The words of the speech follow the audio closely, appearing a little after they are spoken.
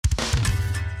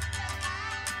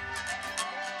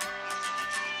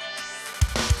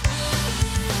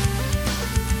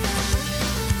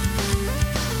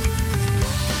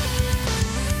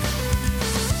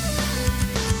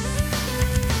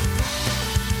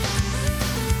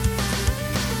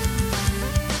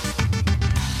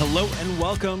Hello and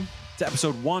welcome to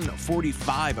episode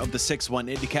 145 of the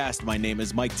 6-1 IndieCast. My name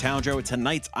is Mike Towndrow.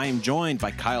 Tonight I am joined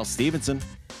by Kyle Stevenson.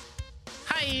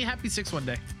 Hi, happy 6-1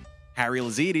 day. Harry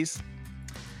Lazides.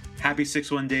 Happy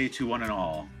 6-1 day to one and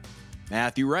all.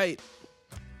 Matthew Wright.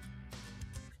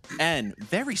 And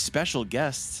very special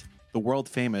guest, the world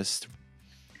famous,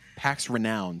 PAX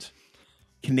renowned,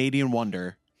 Canadian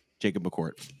wonder, Jacob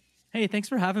McCourt. Hey, thanks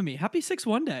for having me. Happy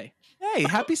 6-1 day. Hey,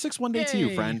 happy 6-1 day to you,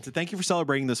 Yay. friend. Thank you for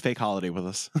celebrating this fake holiday with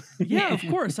us. Yeah, of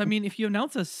course. I mean, if you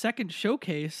announce a second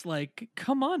showcase, like,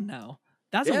 come on now.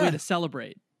 That's a Yeah. way to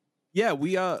celebrate. Yeah,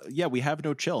 we have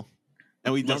no chill.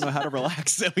 And we don't know how to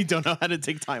relax, and we don't know how to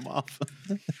take time off.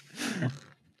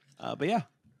 But yeah.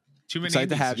 Too many Excited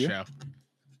to indies have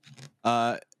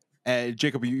you. show.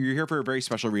 Jacob, you're here for a very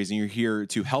special reason. You're here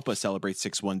to help us celebrate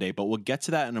 6-1 day, but we'll get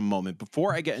to that in a moment.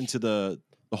 Before I get into the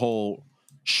whole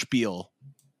spiel,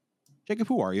 Jacob,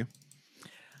 who are you?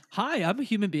 Hi, I'm a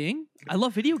human being. I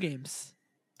love video games.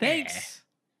 Thanks.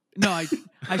 No,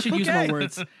 I should use more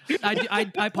words. I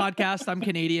podcast. I'm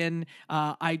Canadian.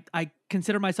 I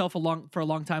consider myself for a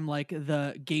long time like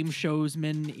the game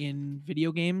showsman in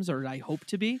video games, or I hope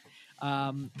to be.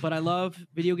 But I love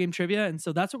video game trivia, and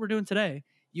so that's what we're doing today.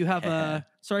 You have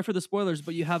sorry for the spoilers,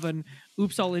 but you have an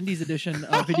Oops All Indies edition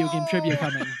of video game trivia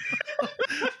coming.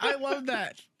 I love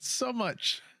that so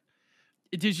much.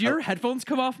 Did your headphones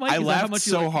come off, Mike? I Is that how laughed much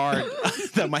you so like- hard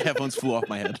that my headphones flew off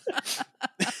my head.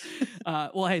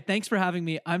 Well, hey, thanks for having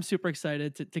me. I'm super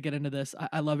excited to get into this.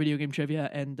 I love video game trivia,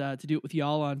 and to do it with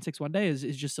y'all on 6-1 day is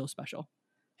just so special.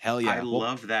 Hell yeah. I Well,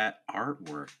 love that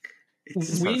artwork.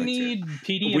 It's We perfect. need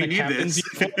PD We in a need captain's this.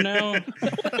 uniform now.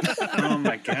 Oh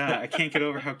my god, I can't get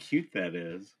over how cute that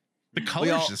is. The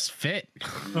colors all- just fit.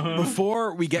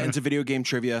 before we get into video game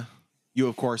trivia, you,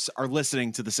 of course, are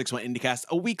listening to the 6-1 IndieCast,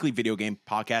 a weekly video game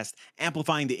podcast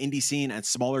amplifying the indie scene and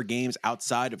smaller games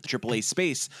outside of the AAA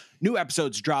space. New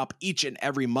episodes drop each and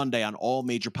every Monday on all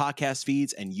major podcast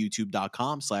feeds and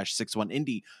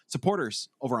youtube.com/61indie. Supporters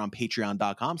over on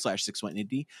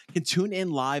patreon.com/61indie can tune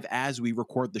in live as we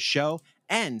record the show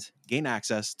and gain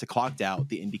access to Clocked Out,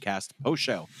 the IndieCast post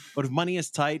show. But if money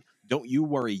is tight, don't you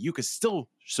worry. You can still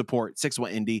support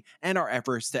 6-1 Indie and our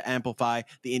efforts to amplify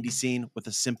the indie scene with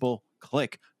a simple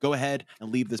click. Go ahead and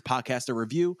leave this podcast a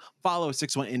review. Follow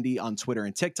 6-1 Indie on Twitter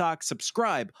and TikTok.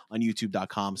 Subscribe on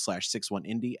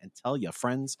youtube.com/61indie and tell your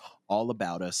friends all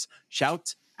about us.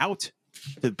 Shout out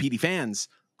to the PD fans,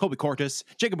 Colby Cortis,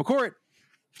 Jacob McCourt,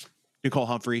 Nicole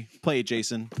Humphrey, Play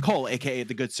Jason, Cole, aka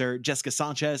The Good Sir, Jessica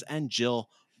Sanchez, and Jill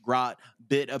Grott.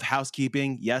 Bit of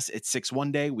housekeeping. Yes, it's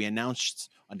 6-1 day. We announced?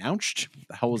 What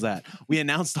the hell was that? We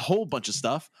announced a whole bunch of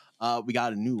stuff. We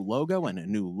got a new logo and a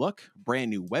new look, brand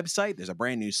new website. There's a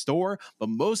brand new store. But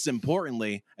most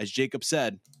importantly, as Jacob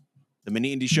said, the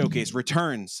Mini Indie Showcase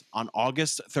returns on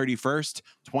August 31st,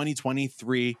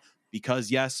 2023.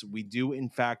 Because yes, we do in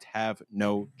fact have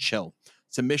no chill.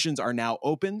 Submissions are now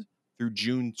open through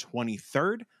June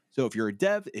 23rd. So if you're a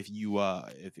dev, if you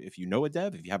know a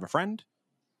dev, if you have a friend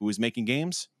who is making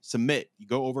games, submit. You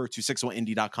go over to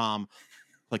 61indie.com,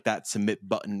 click that submit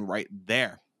button right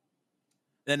there.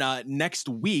 Then next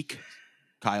week,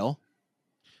 Kyle.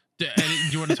 Do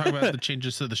you want to talk about the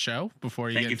changes to the show before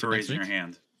you Thank get you into for next raising week? your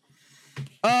hand.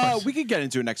 course. We could get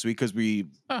into it next week because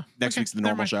next week's the Never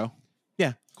normal mind. show.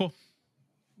 Yeah, Cool.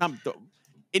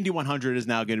 Indy 100 is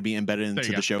now going to be embedded There into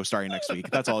you the go. show starting next week.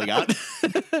 That's all I got.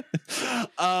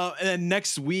 And then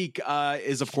next week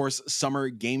is, of course, Summer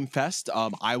Game Fest.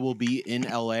 I will be in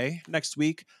LA next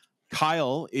week.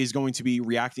 Kyle is going to be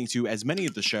reacting to as many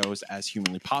of the shows as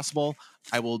humanly possible.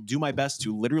 I will do my best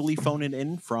to literally phone it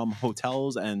in from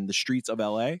hotels and the streets of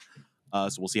LA.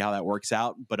 So we'll see how that works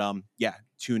out. But yeah,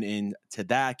 tune in to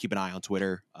that. Keep an eye on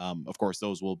Twitter. Of course,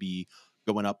 those will be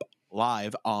going up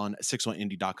live on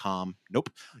 61indie.com. Nope.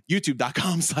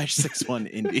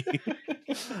 youtube.com/61indie.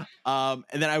 And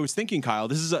then I was thinking, Kyle,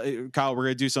 Kyle, we're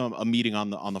going to do a meeting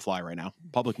on the fly right now.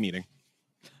 Public meeting,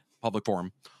 public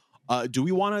forum. Do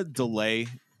we want to delay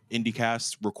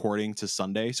IndieCast recording to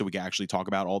Sunday so we can actually talk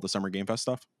about all the Summer Game Fest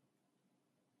stuff?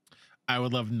 I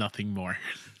would love nothing more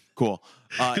Cool.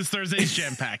 because Thursday's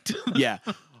jam packed. Yeah.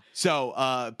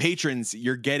 So, patrons,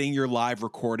 you're getting your live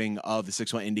recording of the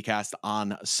 6-1 IndieCast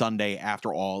on Sunday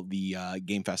after all the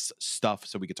Game Fest stuff,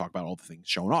 so we can talk about all the things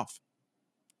showing off.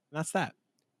 And that's that.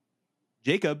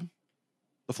 Jacob,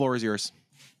 the floor is yours.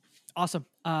 Awesome.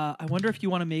 I wonder if you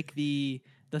want to make the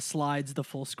slides the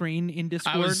full screen in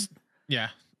Discord.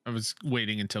 I was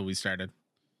waiting until we started.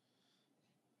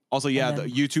 Also, yeah, And the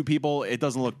then- YouTube people, it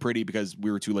doesn't look pretty because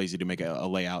we were too lazy to make a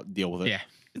layout deal with it. Yeah.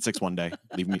 It's 6-1 day.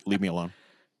 Leave me alone.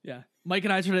 Yeah. Mike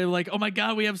and I today were like, oh my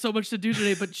God, we have so much to do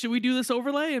today, but should we do this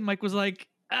overlay? And Mike was like,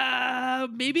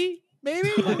 maybe.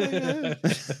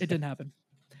 It didn't happen.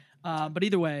 But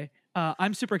either way,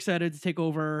 I'm super excited to take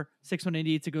over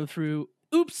 61indie to go through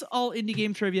all indie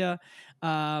game trivia.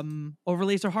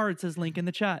 Overlays are hard, says Link in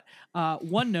the chat.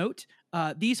 One note,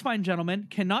 these fine gentlemen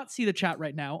cannot see the chat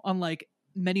right now, unlike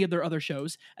many of their other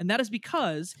shows. And that is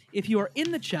because if you are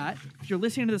in the chat, if you're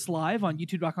listening to this live on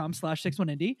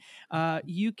youtube.com/61indie,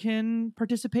 you can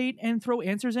participate and throw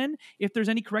answers in. If there's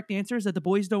any correct answers that the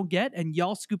boys don't get and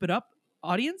y'all scoop it up,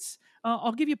 audience,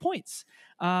 I'll give you points.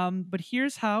 But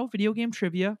here's how video game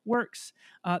trivia works.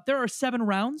 There are 7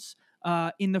 rounds.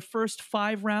 In the first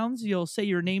 5 rounds, you'll say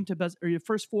your name to buzz, or your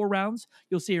first 4 rounds,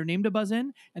 you'll say your name to buzz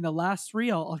in, and the last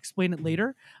 3, I'll explain it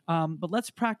later. But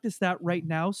let's practice that right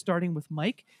now, starting with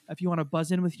Mike. If you want to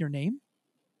buzz in with your name.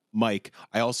 Mike,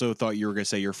 I also thought you were going to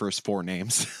say your first 4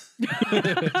 names.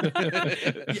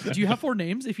 Do you have 4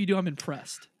 names? If you do, I'm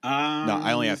impressed. No,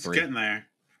 I only have it's 3. Getting there.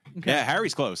 Okay. Yeah,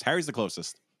 Harry's close. Harry's the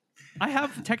closest. I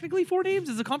have technically 4 names.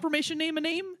 Is a confirmation name a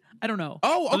name? I don't know.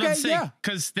 Oh, okay, yeah.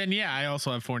 Because then, I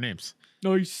also have 4 names.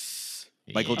 Nice.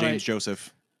 Michael, Yeah. James, Right.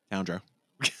 Joseph, Towndrow.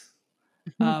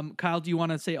 Kyle, do you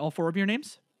want to say all 4 of your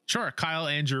names? Sure. Kyle,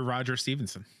 Andrew, Roger,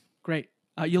 Stevenson. Great.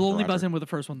 You'll only buzz Roger. in with the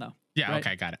first one, though. Yeah. Right.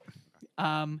 Okay. Got it.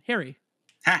 Harry.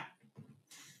 Ha!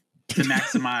 To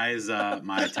maximize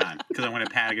my time, because I'm going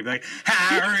to panic and be like,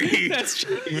 Harry! That's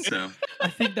cheating. So, I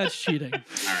think that's cheating. all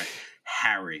right.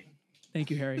 Harry. Thank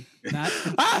you, Harry. Matt.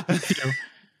 Ah!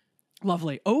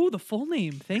 Lovely. Oh, the full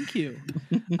name. Thank you.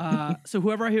 So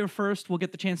whoever I hear first will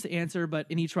get the chance to answer, but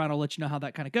in each round, I'll let you know how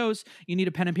that kind of goes. You need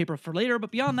a pen and paper for later,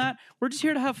 but beyond that, we're just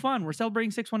here to have fun. We're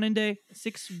celebrating 6-1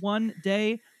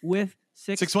 Day with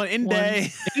 6-1 in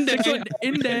day. 6-1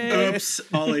 in day. Oops,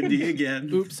 all indie again.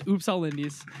 Oops, all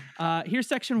indies. Here's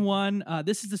section 1.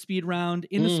 This is the speed round.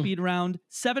 In the speed round,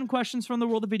 7 questions from the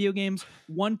world of video games,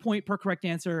 1 point per correct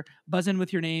answer. Buzz in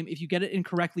with your name. If you get it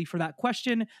incorrectly for that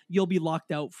question, you'll be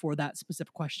locked out for that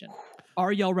specific question.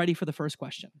 Are y'all ready for the first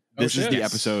question? This is shit. the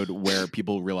Yes. episode where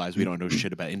people realize we don't know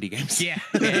shit about indie games. Yeah.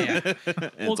 And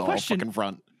Well, it's all question- fucking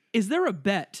front. Is there a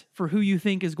bet for who you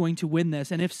think is going to win this?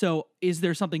 And if so, is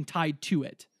there something tied to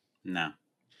it? No.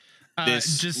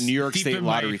 This just New York keep State in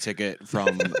lottery mind- ticket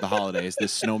from the holidays,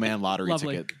 this snowman lottery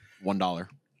Lovely. ticket, $1.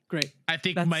 Great. I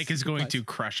think That's Mike is going surprise. to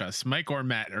crush us. Mike or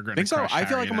Matt are going I think to so. crush I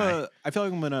feel Harry like and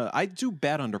I'm gonna. I do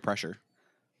bad under pressure.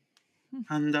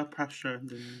 Under pressure.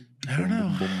 I don't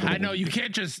know. I know you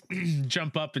can't just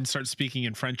jump up and start speaking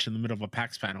in French in the middle of a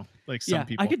PAX panel like some Yeah,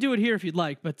 people. I could do it here if you'd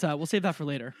like, but we'll save that for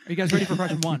later. Are you guys ready for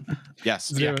question 1?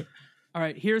 Yes. Yeah. All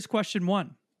right, here's question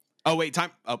 1. Oh wait,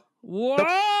 time. Oh, Whoa!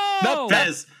 Nope.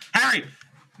 Fez! Harry!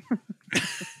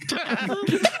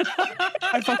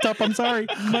 I fucked up. I'm sorry.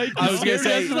 Mike, I was gonna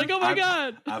say. like, oh my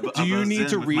God. Do you need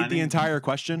to read the entire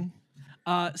question?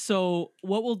 So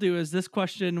what we'll do is this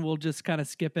question, we'll just kind of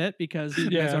skip it because you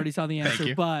guys already saw the answer,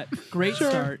 you. but great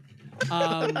start.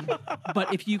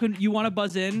 But if you want to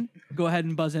buzz in, go ahead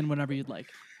and buzz in whenever you'd like.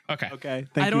 Okay. Okay.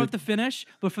 I don't have to finish,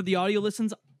 but for the audio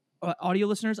listeners,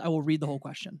 I will read the whole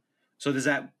question. So is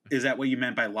that what you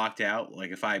meant by locked out?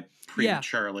 Like if I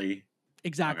prematurely...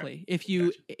 Exactly. Okay. If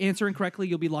you answer incorrectly,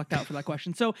 you'll be locked out for that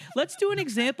question. So let's do an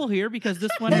example here because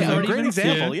this one Hey, has a already great been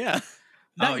example. Yeah.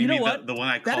 Oh, you know mean what? The one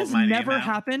I That called has my never name out?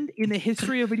 happened in the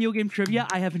history of video game trivia.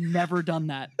 I have never done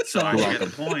that. So I You're should get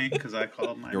a point because I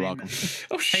called my You're name welcome.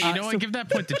 out. Hey, you know so- what? Give that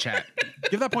point to chat.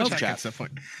 Give that point to Chat chat. gets that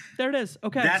point. There it is.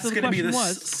 Okay. That's so the going to be question the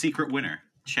was, secret winner.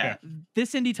 Chat.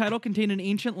 this indie title contained an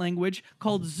ancient language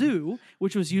called Zoo,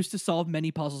 which was used to solve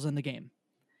many puzzles in the game.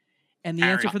 And the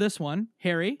Harry. answer for this one,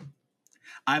 Harry,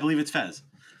 I believe it's Fez.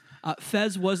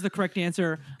 Fez was the correct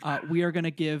answer. We are going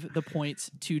to give the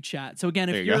points to chat. So again,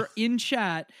 There if you go. you're in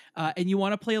chat and you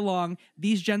want to play along,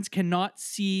 these gents cannot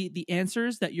see the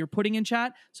answers that you're putting in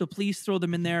chat. So please throw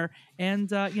them in there.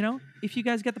 And, if you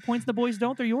guys get the points and the boys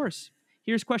don't, they're yours.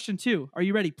 Here's question 2. Are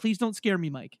you ready? Please don't scare me,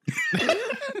 Mike.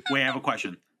 Wait, I have a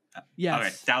question. Yes.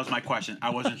 Okay, that was my question. I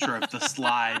wasn't sure if the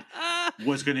slide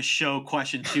was going to show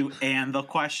question 2 and the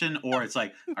question, or it's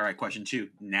like, all right, question 2.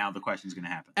 Now the question's going to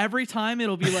happen. Every time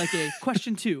it'll be like a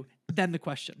question 2, then the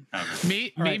question.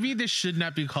 Okay. All right. Maybe this should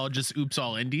not be called just Oops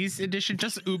All Indies edition.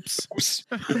 Just Oops. Oops,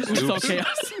 all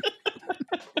chaos.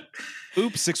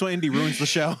 Oops. 6-1 Indie ruins the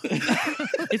show.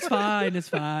 It's fine. It's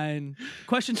fine.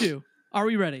 Question 2. Are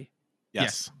we ready?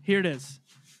 Yes. Here it is.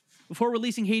 Before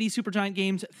releasing Hades Supergiant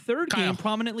Games' third Kyle. game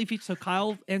prominently featured, so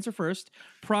Kyle answer first,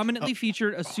 prominently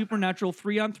featured a supernatural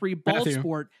 3-on-3 ball Matthew.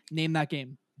 sport. Name that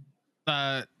game.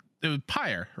 It was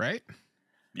Pyre, right?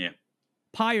 Yeah.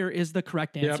 Pyre is the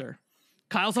correct Yep. answer.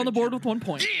 Kyle's on the board with 1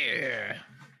 point. Yeah.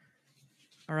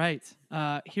 All right.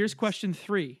 Here's question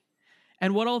 3.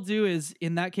 And what I'll do is,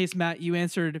 in that case, Matt, you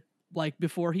answered like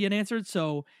before he had answered.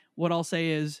 So what I'll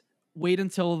say is wait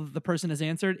until the person has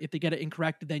answered. If they get it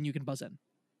incorrect, then you can buzz in.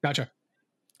 Gotcha.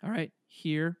 All right.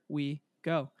 Here we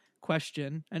go.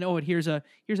 Question. And and here's a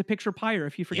picture pyre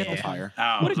if you forget Yeah. this one. Fire.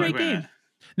 Oh, What a great wait game. minute.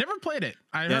 Never played it.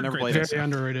 I Yeah, heard never great played things. it. Very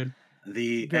underrated.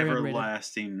 The Very underrated.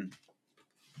 everlasting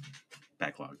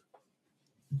backlog.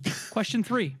 Question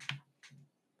 3.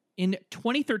 In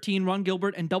 2013, Ron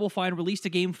Gilbert and Double Fine released a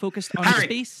game focused on Harry.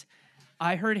 space.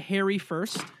 I heard Harry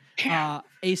first.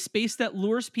 A space that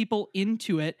lures people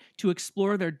into it to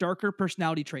explore their darker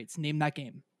personality traits. Name that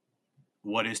game.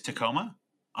 What is Tacoma?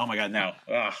 Oh my god, no.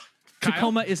 Ugh. Kyle?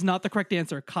 Tacoma is not the correct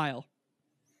answer. Kyle.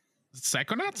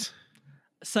 Psychonauts?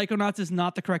 Psychonauts is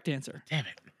not the correct answer. Damn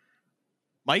it.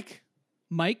 Mike,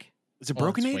 Mike. is it Oh,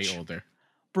 Broken it's Age? way older.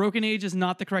 Broken Age is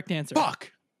not the correct answer.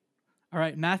 Fuck. All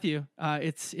right, Matthew.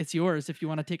 It's yours if you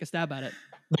want to take a stab at it.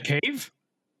 The Cave?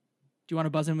 Do you want to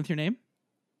buzz in with your name?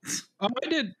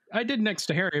 I did next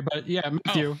to Harry, but yeah,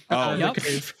 Matthew. Oh. Yep. The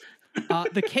Cave.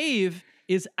 The Cave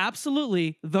is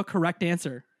absolutely the correct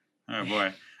answer. Oh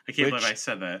boy. I can't Which believe I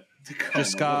said that. Tacoma,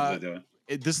 just what got- was I doing?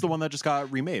 This is the one that just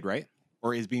got remade, right?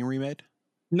 Or is being remade?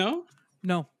 No,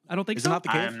 No, I don't think Is so. it not the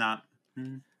I Cave? am not.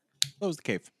 That was the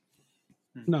Cave.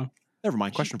 no. Never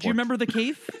mind. Question Do you 4. remember the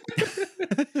Cave?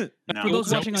 No. For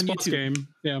those watching on Sports YouTube. game.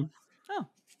 Yeah, Oh,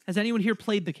 has anyone here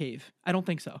played the Cave? I don't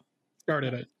think so.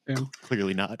 started it. Yeah,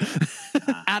 Clearly not.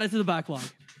 Add it to the backlog. Add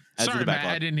to Sorry, the Matt,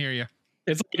 backlog. I didn't hear you.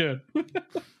 it's good.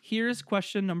 Here's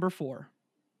question number 4.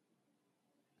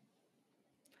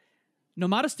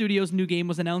 Nomada Studios' new game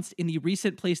was announced in the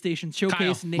recent PlayStation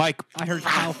Showcase. Kyle. Mike. I heard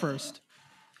Kyle first.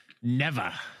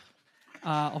 Never.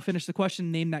 I'll finish the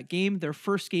question. Name that game. Their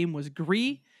first game was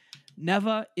Gree.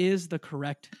 Neva is the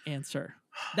correct answer.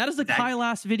 That is the That- Kyle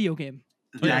last video game.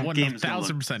 Yeah, That game's gonna look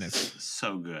 1000% is.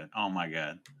 so good. Oh my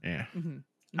god. Yeah.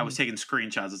 I was taking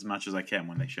screenshots as much as I can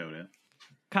when they showed it.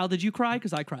 Kyle, did you cry?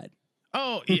 Because I cried.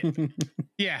 Oh, yeah.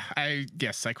 Yeah, I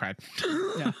cried.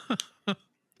 Yeah.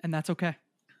 And that's okay.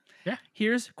 Yeah.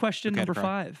 Here's question Okay to number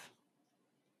cry. 5.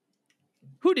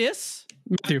 Who dis?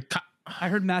 Matthew, I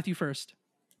heard Matthew first.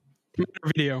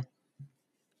 video.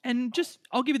 And just,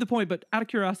 I'll give you the point, but out of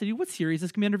curiosity, what series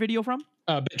is Commander Video from?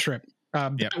 Bit Trip.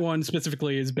 Yep. That one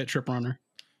specifically is Bit Trip Runner.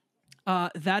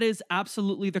 That is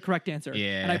absolutely the correct answer.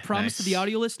 Yeah, And I promise to the nice.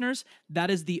 audio listeners, that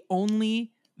is the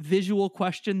only visual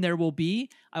question there will be.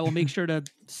 I will make sure to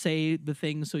say the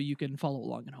thing so you can follow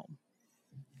along at home.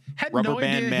 Had Rubber no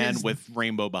band idea man his- with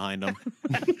rainbow behind him.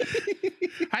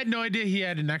 I had no idea he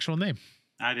had an actual name.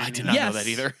 I didn't. I did either. not Yes. know that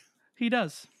either. He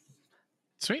does.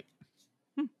 Sweet.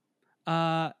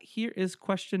 Here is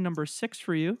question number 6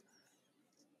 for you.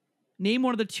 Name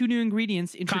one of the 2 new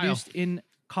ingredients introduced in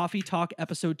Coffee Talk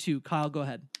episode 2. Kyle, go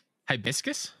ahead.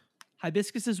 Hibiscus?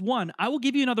 Hibiscus is 1. I will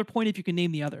give you another point if you can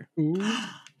name the other. Ooh.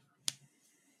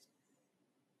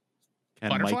 Can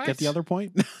Mike Butterflies? get the other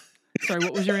point? Sorry,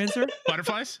 what was your answer?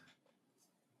 Butterflies?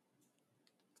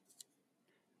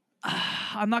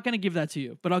 I'm not going to give that to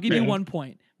you, but I'll give you Yeah. 1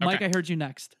 point. Mike, Okay. I heard you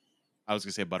next. I was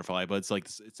gonna say butterfly, but it's like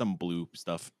it's some blue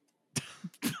stuff,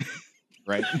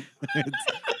 right? It's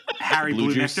Harry Blue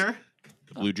Blue juice. Nectar.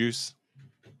 blue juice.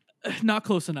 Not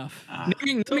close enough.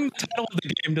 Naming the title of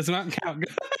the game does not count.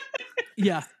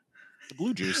 Yeah. The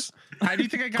blue juice. How do you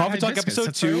think I got Coffee Talk hibiscus? episode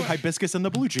That's 2: what I- hibiscus and the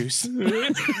blue juice. Yeah,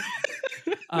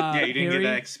 you didn't Harry, get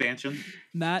that expansion.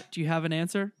 Matt, do you have an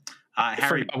answer?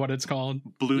 Harry Forgot what it's called.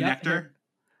 Blue Yep, Nectar.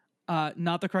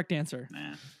 Not the correct answer.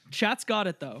 Nah, Chat's got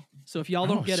it though. So if y'all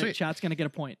don't Oh, get it, sweet. chat's gonna get a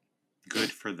point.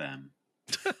 good for them.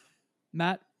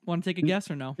 Matt, want to take a guess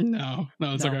or no? No,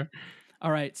 it's No. okay.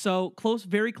 All right. So close,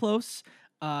 very close.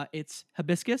 It's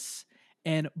hibiscus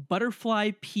and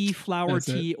butterfly pea flower That's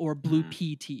it. tea or blue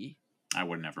pea tea. I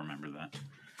would never remember that.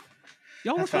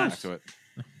 Y'all were That's fine. Back close. to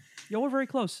it. Y'all were very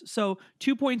close. So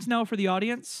 2 points now for the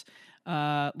audience.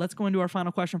 Let's go into our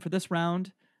final question for this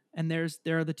round. And there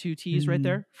are the 2 T's right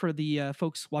there for the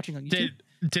folks watching on YouTube.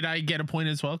 Did I get a point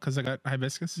as well because I got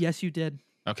hibiscus? Yes, you did.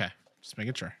 Okay, just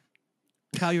making sure.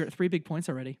 Kyle, you're at 3 big points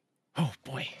already. Oh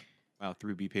boy, Wow,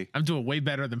 3 BP. I'm doing way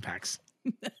better than PAX.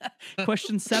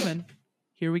 Question 7.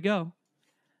 Here we go.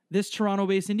 This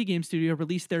Toronto-based indie game studio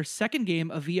released their second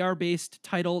game, a VR-based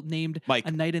title named Mike.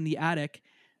 A Night in the Attic.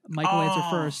 Mike will answer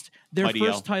Oh. first. Their Mighty first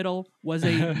Yell. title was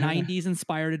a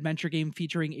 90s-inspired adventure game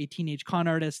featuring a teenage con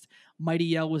artist. Mighty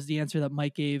Yell was the answer that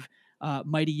Mike gave.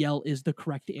 Mighty Yell is the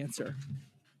correct answer.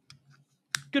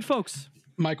 Good folks.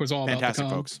 Mike was all Fantastic, about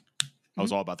the con. folks. I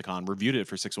was all about the con. Reviewed it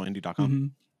for 61indie.com.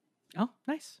 Mhm. Oh,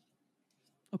 nice.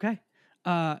 Okay.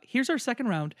 Here's our second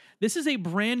round. This is a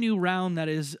brand new round that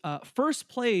is first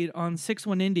played on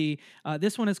 6-1 Indie.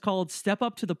 This one is called Step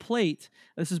Up to the Plate.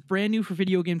 This is brand new for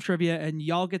video game trivia, and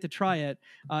y'all get to try it.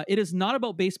 It is not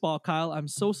about baseball, Kyle. I'm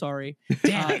so sorry.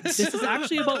 This is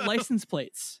actually about license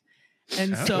plates.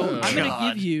 And so I'm going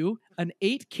to give you an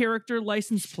 8-character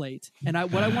license plate. And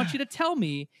what I want you to tell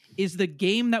me is the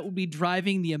game that will be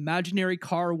driving the imaginary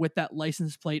car with that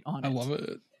license plate on it. I love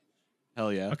it.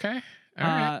 Hell yeah. Okay. All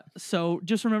right. So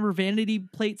just remember, vanity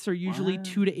plates are usually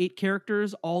 2 to 8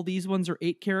 characters. All these ones are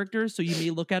 8 characters. So you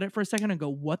may look at it for a second and go,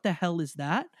 what the hell is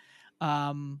that?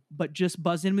 But just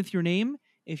buzz in with your name.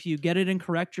 If you get it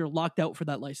incorrect, you're locked out for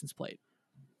that license plate.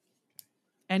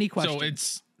 Any questions? So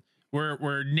it's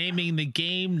we're naming the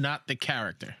game, not the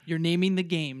character. You're naming the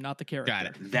game, not the character. Got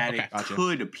it. That Okay. it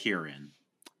could appear in.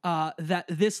 That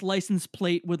this license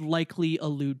plate would likely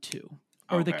allude to.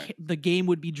 Or Okay. the game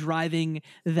would be driving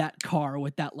that car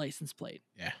with that license plate.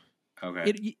 Yeah.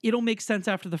 Okay. It'll make sense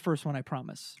after the first one, I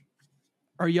promise.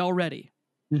 Are y'all ready?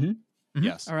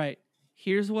 Yes. All right.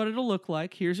 Here's what it'll look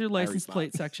like. Here's your license smart.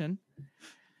 plate section.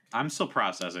 I'm still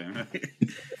processing.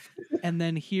 And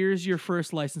then here's your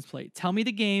first license plate. Tell me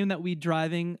the game that we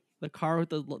driving the car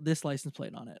with this license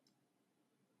plate on it.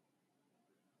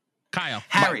 Kyle.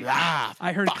 Harry.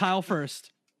 I heard Kyle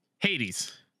first.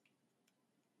 Hades.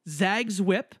 Zag's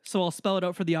Whip. So I'll spell it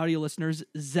out for the audio listeners.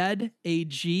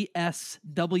 ZAGSWHIP.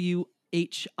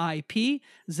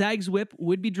 Zag's Whip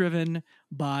would be driven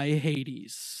by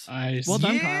Hades. Nice. Well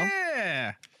done, Kyle.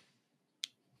 Yeah.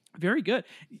 Very good.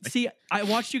 See, I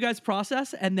watched you guys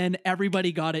process, and then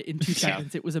everybody got it in 2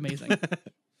 seconds. It was amazing.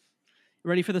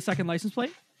 Ready for the second license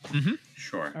plate?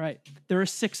 Sure. All right. There are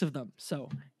 6 of them. So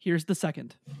here's the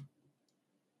second.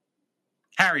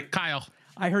 Harry. Kyle.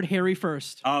 I heard Harry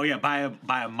first. Oh yeah, by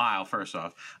a mile. First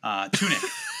off, Tunic.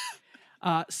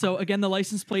 So again, the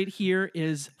license plate here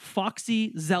is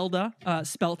Foxy Zelda,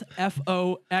 spelt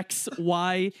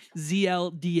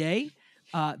FOXYZLDA.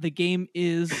 The game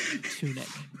is Tunic.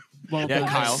 Well Yeah, done.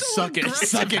 Kyle, So suck it. aggressive,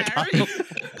 Suck it, Harry. Kyle.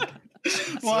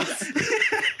 Well,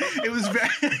 it was very.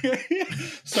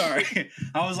 Sorry,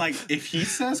 I was like, if he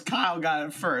says Kyle got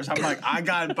it first, I'm like, I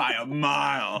got it by a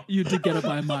mile. You did get it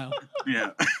by a mile.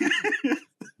 Yeah.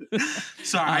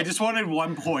 Sorry, I just wanted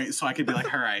 1 point so I could be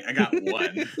like, all right, I got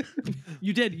 1.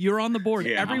 You did. You're on the board.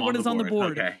 Yeah, I'm Everyone is on the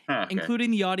board, Okay. Okay.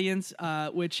 including the audience,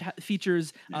 which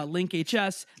features Link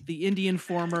HS, the Indian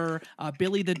Former,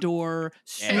 Billy the Door,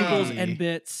 Strugles, and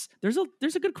Bits. There's a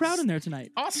good crowd in there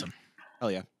tonight. Awesome. Hell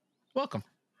yeah. Welcome.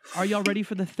 Are y'all ready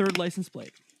for the third license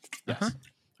plate? Yes.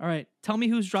 All right. Tell me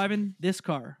who's driving this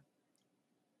car.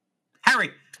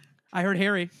 Harry. I heard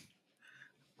Harry.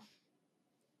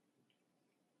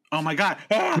 Oh my God.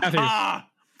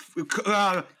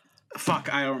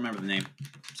 Fuck, I don't remember the name.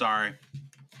 Sorry.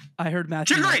 I heard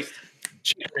Matthew. Chicory.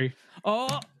 Cherry.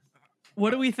 Oh,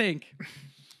 what do we think?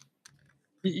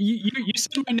 You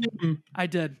said my name. I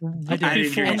did. I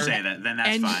didn't hear you And- say that. Then that's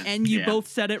and, fine. And you Yeah. both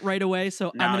said it right away,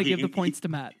 so No, I'm going to he- give the he- points to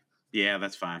Matt. Yeah,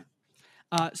 that's fine.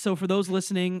 So for those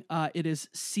listening, it is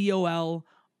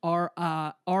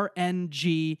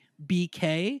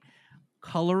COLRNGBK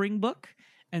coloring book.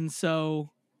 And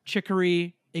so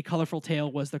Chicory, A Colorful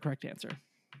Tale was the correct answer.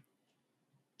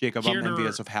 Jacob, Here I'm to-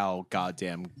 envious of how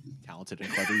goddamn talented and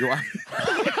clever you are.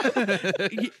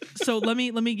 So let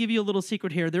me give you a little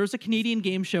secret here. There was a Canadian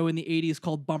game show in the 80s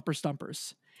called Bumper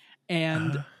Stumpers.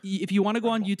 And if you want to go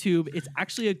on YouTube, it's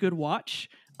actually a good watch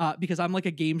because I'm like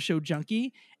a game show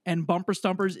junkie. And Bumper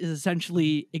Stumpers is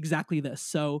essentially exactly this.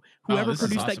 So whoever this is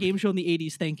produced that awesome. game show in the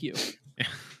 80s, thank you.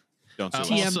 Don't say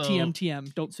TM, Also- TM,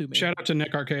 TM. Don't sue me. Shout out to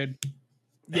Nick Arcade.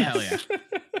 Hell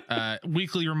yeah.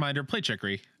 Weekly reminder, play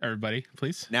Chicory, everybody,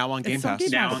 please. Now on Game It's on Pass.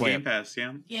 Game Now Pass. on Game Pass,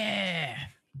 yeah. Yeah.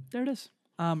 There it is.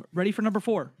 Ready for number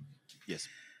 4? Yes.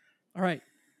 All right.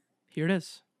 Here it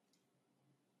is.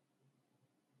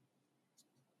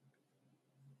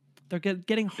 They're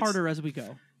getting harder as we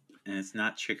go. And it's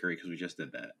not Chicory because we just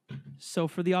did that. So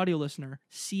for the audio listener,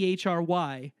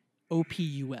 CHRYOPUS.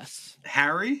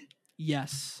 Harry.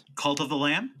 Yes. Cult of the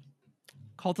Lamb.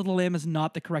 Cult of the Lamb is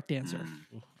not the correct answer.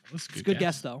 That's It's a good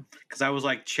guess, though. Because I was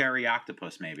like Cherry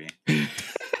Octopus, maybe. And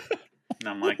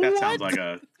I'm like, that sounds like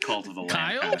a Cult of the Lamb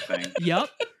Kyle? kind of thing. Yep.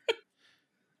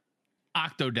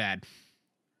 Octodad.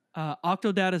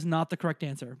 Octodad is not the correct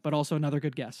answer, but also another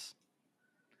good guess.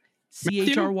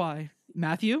 Matthew? CHRY.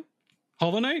 Matthew?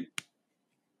 Hollow Knight.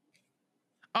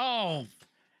 Oh,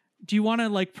 Do you want to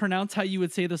like pronounce how you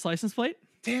would say this license plate?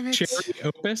 damn it. Cherry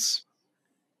Opus.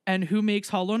 And who makes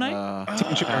Hollow Knight?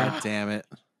 God damn it.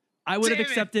 I would have damn it.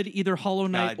 accepted either Hollow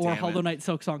Knight God or damn Hollow it. Knight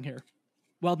Silk Song here.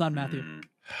 Well done, Matthew.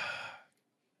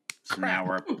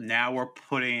 So now we're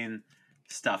putting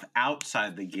stuff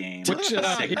outside the game. Which to is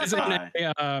in signify.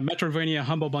 a Metrovania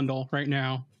Humble Bundle right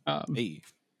now. Hey,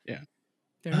 There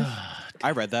it is.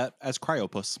 I read that as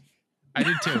Cryopus. I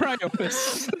did too.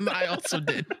 Cryopus. I also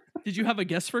did. Did you have a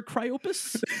guess for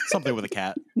Cryopus? Something with a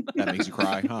cat that makes you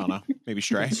cry. I don't know. Maybe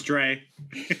Stray. Stray.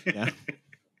 Yeah.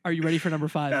 Are you ready for number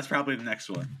 5? That's probably the next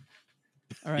one.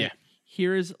 All right. Yeah.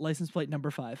 Here is license plate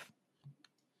number 5.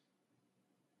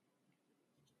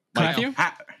 Matthew?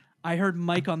 I heard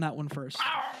Mike on that one first.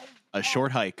 A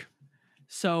short hike.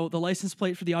 So the license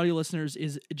plate for the audio listeners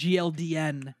is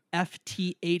GLDN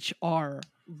FTHR.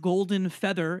 Golden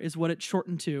Feather is what it's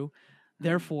shortened to.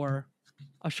 Therefore,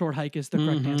 a short hike is the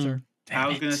correct answer. I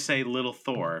was going to say Little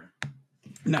Thor.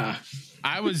 Nah.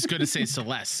 I was going to say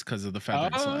Celeste because of the feather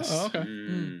in Celeste. Oh, okay.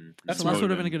 That's so that would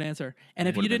have been a good answer. And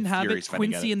if you Would've didn't been have it, furious if I didn't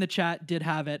get Quincy it. in the chat did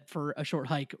have it for a short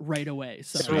hike right away.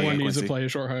 So Sweet. Everyone needs to Quincy. play a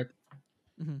short hike.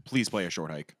 Please play a short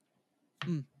hike.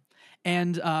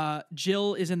 And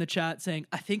Jill is in the chat saying,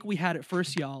 I think we had it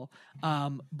first, y'all.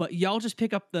 But y'all just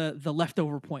pick up the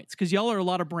leftover points because y'all are a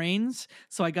lot of brains.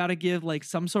 So I got to give like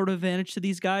some sort of advantage to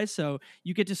these guys. So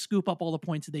you get to scoop up all the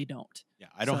points that they don't. Yeah,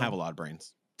 I don't So- have a lot of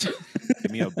brains.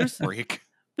 Give me a break.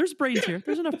 There's brains here.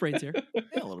 There's enough brains here.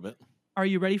 Yeah, a little bit. Are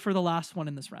you ready for the last one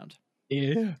in this round?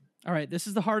 Yeah. All right. This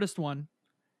is the hardest one.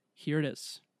 Here it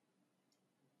is.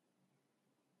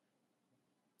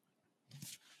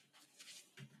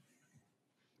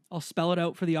 I'll spell it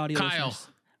out for the audio Kyle. listeners.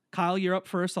 Kyle, you're up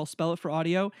first. I'll spell it for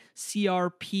audio.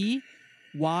 CRPYCBIN.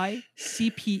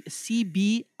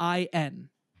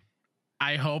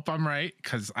 I hope I'm right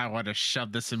because I want to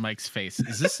shove this in Mike's face.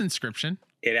 Is this Inscription?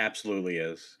 It absolutely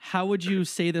is. How would you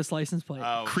say this license plate?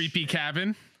 Creepy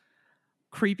cabin?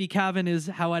 Creepy cabin is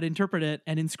how I'd interpret it,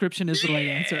 and inscription is the right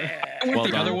answer. I went Well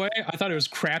the done. other way. I thought it was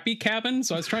Crappy Cabin,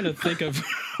 so I was trying to think of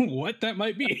what that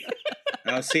might be.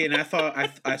 See, and I thought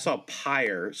I saw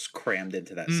pyres crammed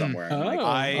into that somewhere. I'm like,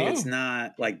 Oh. it's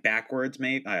not like backwards,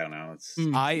 mate. I don't know. It's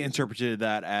I interpreted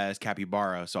that as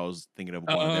capybara, so I was thinking of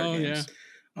one of their games.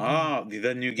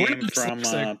 the new game from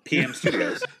dyslexic. PM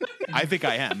Studios. I think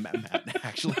I am, Matt,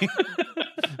 actually. To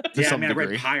Yeah, I some mean, I degree.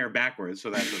 read pyre backwards, so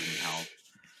that doesn't help.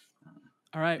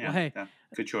 All right. Yeah, Well, hey, yeah,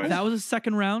 good choice. that was the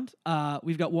second round.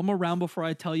 We've got one more round before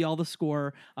I tell you all the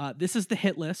score. This is the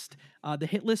hit list. The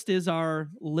hit list is our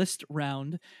list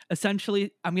round.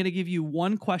 Essentially, I'm going to give you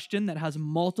one question that has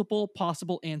multiple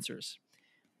possible answers.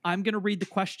 I'm going to read the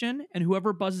question, and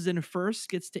whoever buzzes in first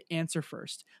gets to answer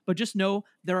first. But just know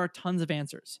there are tons of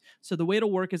answers. So the way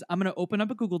it'll work is I'm going to open up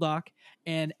a Google Doc,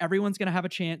 and everyone's going to have a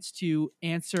chance to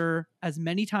answer as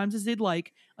many times as they'd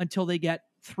like until they get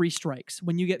 3 strikes.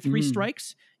 When you get 3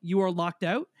 strikes, you are locked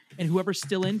out, and whoever's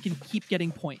still in can keep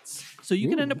getting points. So you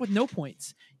can end up with no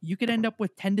points. You could end up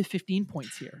with 10 to 15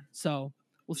 points here. So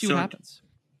we'll see what happens.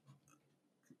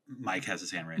 Mike has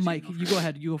his hand raised. Mike, you go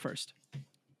ahead. You go first. Do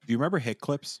you remember hit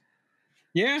clips?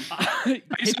 Yeah. Hit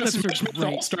Hit clips are great.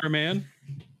 All-Star, man.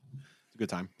 It's a good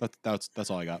time.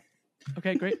 That's all I got.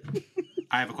 Okay, great.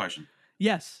 I have a question.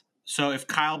 Yes, So if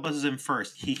Kyle buzzes in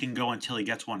first, he can go until he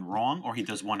gets one wrong, or he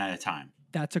does one at a time.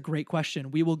 that's a great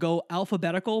question. We will go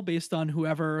alphabetical based on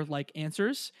whoever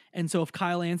answers. And so if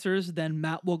Kyle answers, then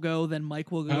Matt will go, then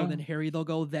Mike will go, then Harry they'll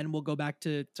go, then we'll go back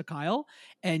to Kyle.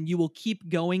 And you will keep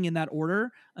going in that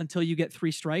order until you get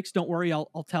 3 strikes. Don't worry,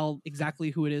 I'll tell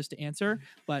exactly who it is to answer.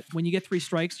 But when you get 3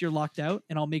 strikes, you're locked out,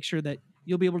 and I'll make sure that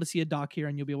you'll be able to see a doc here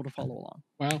and you'll be able to follow along.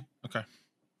 Wow. Okay.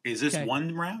 Is this Okay.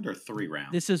 1 round or 3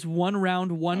 rounds? This is 1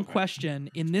 round, 1 Okay. question.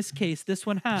 In this case, this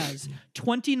one has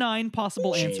 29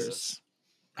 possible answers.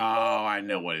 Oh, I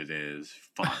know what it is.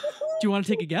 Fuck. Do you want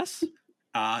to take a guess? The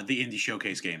indie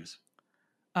showcase games.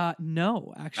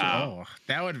 No, actually. Oh,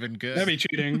 that would have been good. That'd be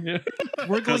cheating. Yeah.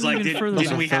 We're going Because even further didn't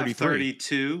back. we have 33.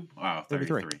 32? Oh,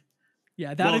 33. 33.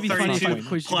 Yeah, that would be funny if I 32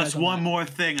 quizzed you guys plus on one that. more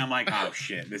thing. I'm like, oh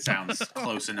shit, this sounds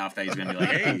close enough that he's gonna be like,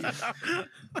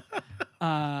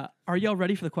 hey. Are y'all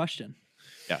ready for the question?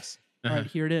 Yes. All right,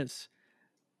 here it is.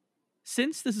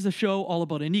 Since this is a show all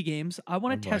about indie games, I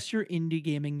want Oh, to boy. test your indie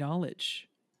gaming knowledge.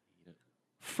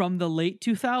 From the late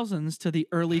 2000s to the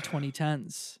early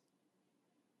 2010s.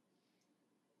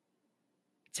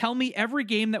 Tell me every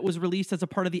game that was released as a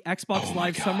part of the Xbox Oh my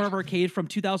Live God. Summer of Arcade from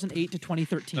 2008 to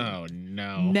 2013. Oh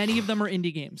no. Many of them are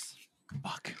indie games.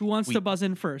 Fuck. Who wants to buzz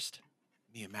in first?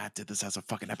 Me and Matt did this as a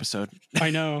fucking episode.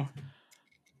 I know.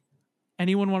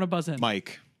 Anyone want to buzz in?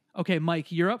 Mike. Okay,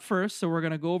 Mike, you're up first, so we're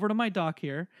gonna go over to my doc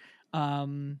here,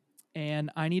 and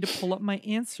I need to pull up my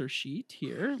answer sheet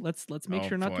here. Let's make Oh,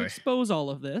 sure not to boy. expose all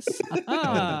of this.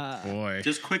 Oh boy.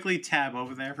 Just quickly tab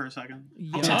over there for a second.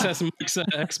 Yeah. To test Mike's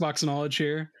Xbox knowledge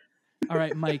here. All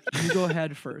right, Mike, you go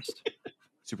ahead first.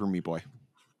 Super Meat Boy.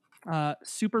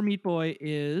 Super Meat Boy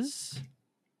is.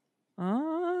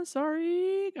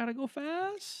 Sorry, gotta go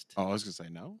fast. Oh, I was gonna say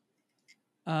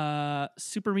no.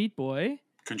 Super Meat Boy.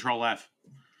 Control F.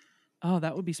 Oh,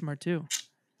 that would be smart too.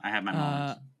 I have my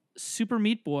moments. Super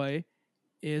Meat Boy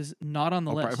is not on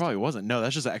the list. It probably wasn't. No,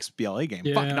 that's just an XBLA game.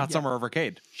 Yeah. Fuck, not Summer of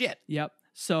Arcade. Shit. Yep.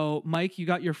 So, Mike, you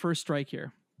got your first strike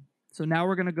here. So now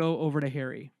we're gonna go over to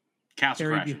Harry.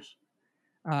 Castle Harry,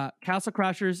 Crashers. Castle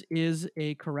Crashers is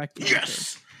a correct answer.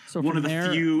 Yes. So One from of the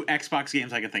there, few Xbox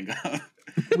games I can think of.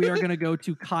 we are gonna go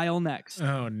to Kyle next.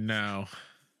 Oh no.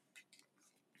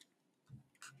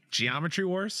 Geometry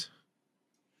Wars?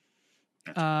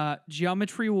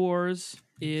 Geometry Wars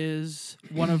is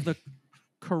one of the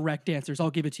correct answers.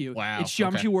 I'll give it to you. Wow, It's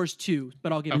Geometry okay. Wars 2,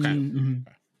 but I'll give it to you.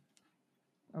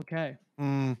 Mm-hmm. Okay.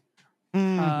 That's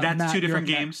Matt, two you're different up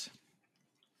next. games.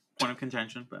 Point of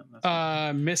contention, but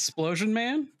that's Miss Explosion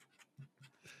Man.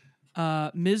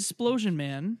 Ms. Splosion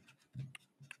Man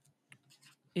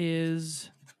is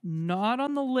not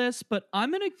on the list, but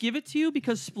I'm gonna give it to you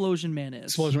because Splosion Man is.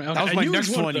 Explosion Man. Okay, That was I my knew it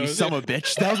next one one, of you those. son of a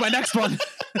bitch. That was my next one.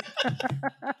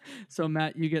 So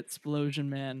Matt, you get Splosion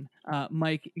Man.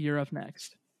 Mike, you're up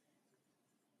next.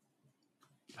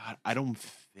 God, I don't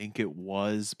think it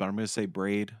was, but I'm gonna say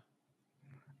Braid.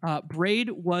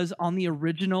 Braid was on the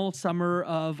original Summer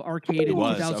of Arcade in It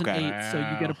was, 2008, okay. so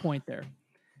you get a Wow. point there.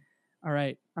 All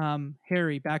right,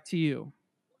 Harry, back to you.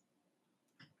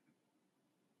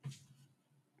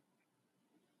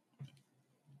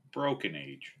 Broken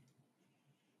Age.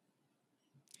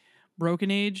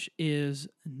 Broken Age is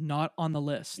not on the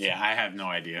list. Yeah, I have no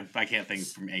idea. I can't think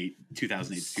from 2008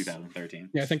 to 2013.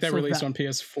 Yeah, I think that So released that- on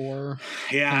PS4.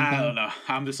 Yeah, I don't know.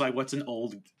 I'm just like, what's an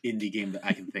old indie game that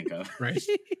I can think of? Right.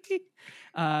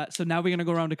 So now we're gonna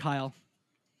go around to Kyle.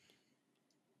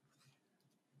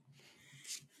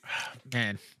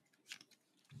 Man.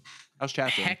 How's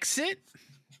chat doing? Hexit?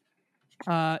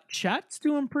 Chat's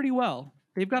doing pretty well.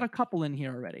 They've got a couple in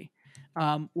here already.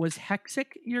 Was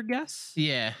Hexic your guess?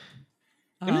 Yeah.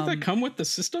 Didn't that Um, come with the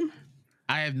system?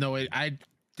 I have no idea. I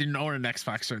didn't own an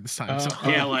Xbox during this time. So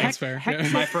Yeah, like- that's fair. Hex-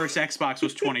 Yeah. My first Xbox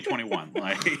was 2021.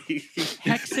 Like,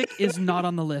 Hexic is not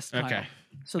on the list, Kyle. Okay.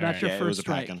 So that's Alright. your Yeah, it first was a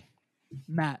strike. pack-in.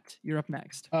 Matt, you're up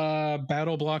next.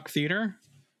 Battle Block Theater.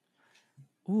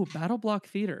 Ooh, Battle Block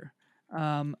Theater.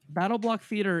 Battle Block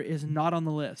Theater is not on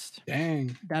the list.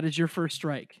 Dang. That is your first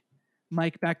strike.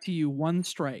 Mike, back to you. One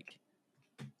strike.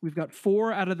 We've got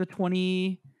 4 out of the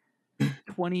 20 how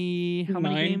many 9?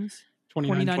 games?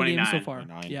 29. 29 games so 29. far.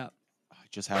 29. Yeah. I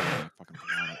just had it. I fucking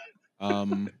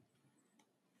forgot it.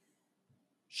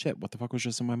 Shit, what the fuck was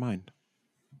just in my mind?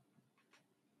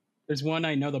 There's one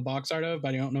I know the box art of,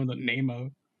 but I don't know the name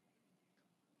of.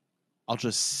 I'll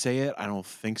just say it. I don't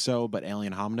think so, but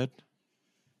Alien Hominid.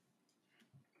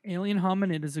 Alien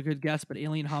Hominid is a good guess, but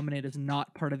Alien Hominid is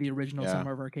not part of the original Yeah.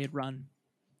 Summer of Arcade run.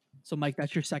 So, Mike,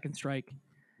 that's your second strike.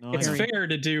 No, It's I know. Harry. fair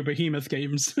to do Behemoth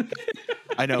games.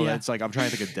 I know. Yeah. It's like I'm trying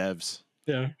to think of devs.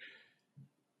 Yeah.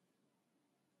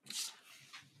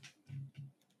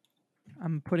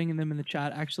 I'm putting them in the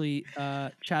chat. Actually,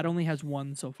 chat only has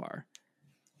 1 so far.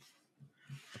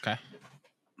 okay.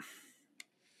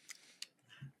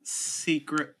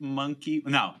 Secret Monkey.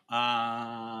 No.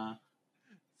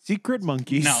 Secret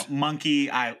Monkeys. No.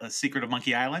 Secret of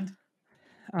Monkey Island.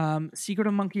 Secret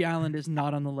of Monkey Island is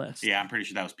not on the list. Yeah, I'm pretty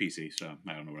sure that was PC, so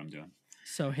I don't know what I'm doing.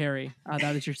 So, Harry,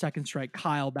 that is your second strike.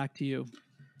 Kyle, back to you.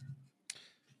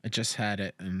 I just had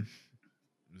it and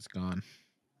it was gone.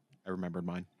 I remembered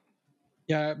mine.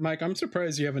 Yeah, Mike, I'm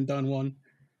surprised you haven't done one.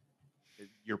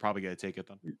 You're probably gonna take it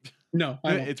then. No,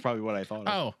 I won't. It's probably what I thought.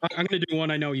 Of. Oh, I'm going to do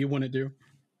one I know you wouldn't do.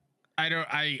 I don't.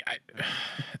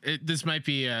 This might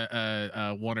be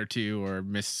a 1 or 2 or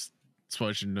Miss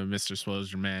Explosion to Mr.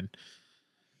 Explosion Man.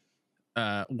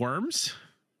 Worms.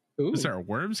 Ooh. Is there a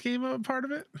Worms game a part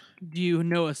of it? Do you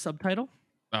know a subtitle?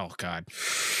 Oh God,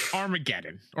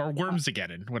 Armageddon or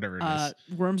Wormsageddon, whatever it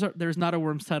is. Worms are there's not a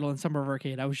Worms title in Summer of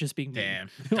Arcade. I was just being mean.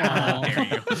 Damn. Aw. How dare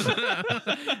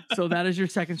you? So that is your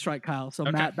second strike, Kyle. So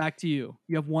Okay. Matt, back to you.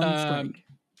 You have 1 strike.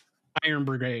 Iron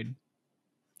Brigade.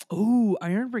 Ooh,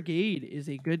 Iron Brigade is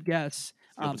a good guess.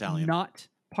 Steel Battalion. Not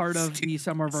part of the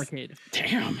Summer of Arcade.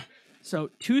 Damn. So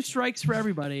 2 strikes for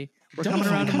everybody. We're Don't- coming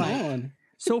around to come Mike. on.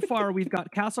 So far, we've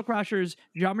got Castle Crashers,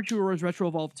 Geometry Wars Retro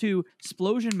Evolve 2,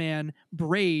 Splosion Man,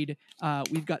 Braid.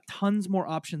 We've got tons more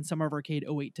options. Summer of Arcade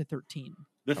 08 to 13.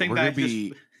 The thing We're that gonna I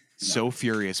be so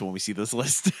furious when we see this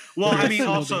list. well, I mean, Will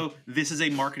be. also, this is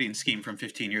a marketing scheme from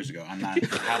 15 years ago. I'm not.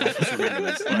 How am I supposed to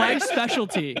remember this? Like, My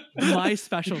specialty. My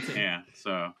specialty. yeah.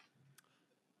 So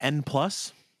N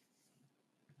plus.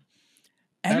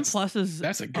 N That's- plus is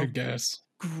That's a good guess.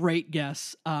 Great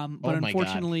guess. But Oh my God.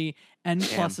 unfortunately, N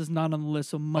plus is not on the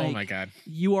list. So Mike, Oh my God.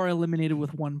 you are eliminated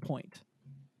with 1 point.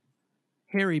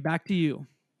 Harry, back to you.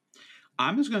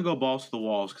 I'm just gonna go balls to the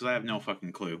walls because I have no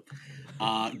fucking clue.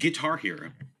 Guitar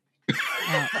Hero.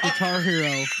 Guitar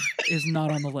Hero is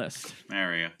not on the list.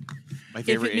 There we go. My If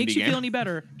favorite it makes indie you game. feel any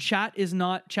better, chat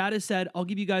has said, I'll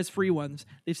give you guys free ones.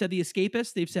 They've said The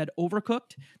Escapist, they've said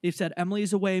Overcooked, they've said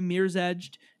Emily's Away, Mirror's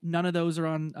Edged. None of those are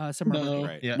on Summer No. Birthday.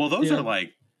 Right. Yeah. Well, those Yeah. are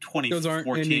like Those aren't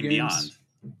 2014 indie beyond. games.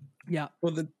 Yeah.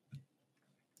 Well,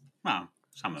 Well,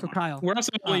 some of So them. Kyle, we're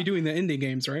also only doing the indie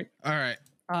games, right? All right.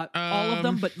 all of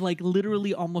them, but like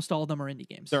literally almost all of them are indie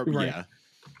games. Right. Yeah.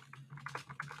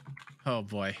 Oh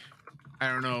boy. I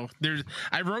don't know.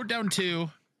 I wrote down 2.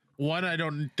 One I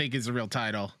don't think is a real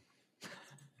title.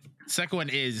 Second one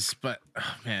is, but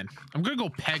oh man, I'm gonna go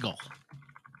Peggle.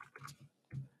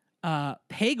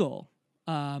 Peggle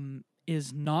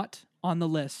is not on the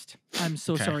list. I'm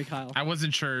so Okay. sorry, Kyle. I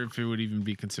wasn't sure if it would even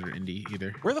be considered indie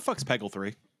either. Where the fuck's Peggle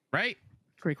 3? Right?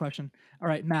 Great question. All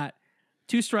right, Matt.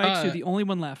 2 strikes. You're the only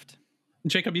one left.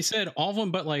 Jacob, you said all of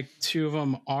them, but like 2 of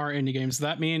them are indie games. Does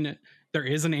that mean there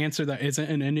is an answer that isn't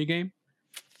an indie game?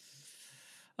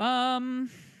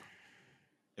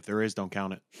 If there is, don't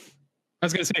count it. I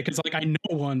was gonna say because like I know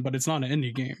one, but it's not an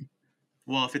indie game.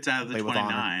 Well, if it's out of the Play with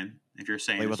 29, if you're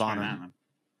saying Play it's with honor.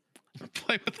 29,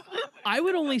 Play with I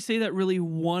would only say that really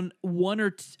one or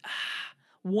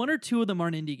two of them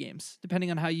aren't indie games,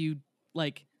 depending on how you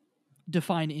like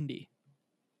define indie.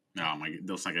 no,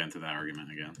 let's not get into that argument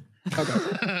again.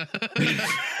 Okay.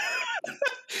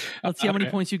 Let's see how many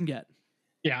Okay. points you can get.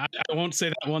 Yeah, I won't say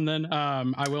that one then.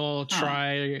 I will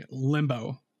try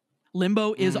Limbo.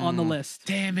 Limbo is on the list.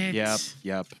 Damn it.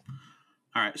 Yep.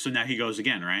 All right, so now he goes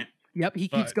again, right? Yep, he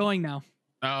keeps But- going now.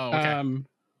 Oh, okay.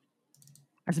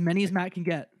 As many as Matt can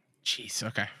get. Jeez.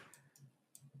 Okay.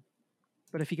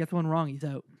 But if he gets one wrong, he's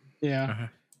out. Yeah. Uh-huh.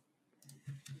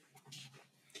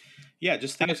 Yeah,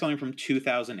 just think of something from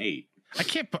 2008. I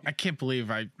can't believe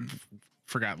I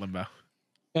forgot Limbo.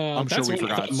 I'm sure That's we one I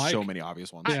forgot thought Mike- so many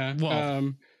obvious ones. Yeah.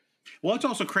 Well- Well, it's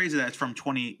also crazy that it's from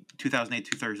 2008,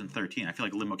 2013. I feel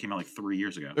like Limbo came out like 3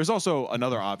 years ago. There's also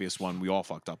another obvious one we all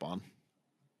fucked up on.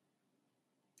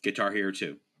 Guitar Hero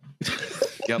 2.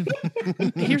 Yep.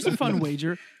 Here's a fun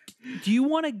wager. Do you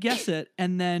want to guess it?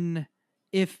 And then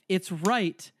if it's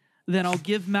right, then I'll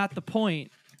give Matt the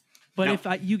point. But No. if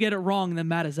you get it wrong, then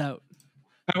Matt is out.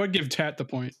 I would give Tat the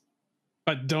point,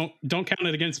 but don't count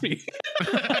it against me.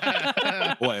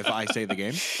 What if I say the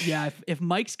game? Yeah, if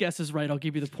Mike's guess is right, I'll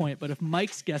give you the point. But if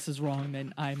Mike's guess is wrong,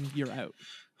 then you're out.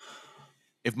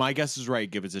 If my guess is right,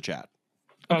 give it to chat.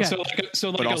 Okay. So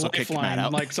like But a also kick Matt lifeline,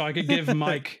 out. like so I could give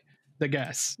Mike the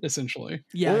guess essentially.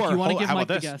 Yeah, if you want to give how Mike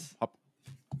about the this? guess.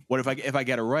 What if I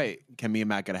get it right? Can me and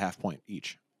Matt get a half point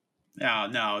each? No,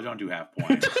 don't do half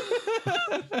points.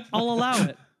 I'll allow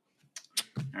it.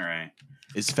 All right.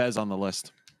 Is Fez on the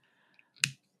list?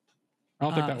 I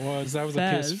don't think that was a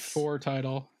Fez. PS4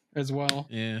 title as well.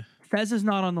 Yeah. Fez is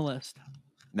not on the list.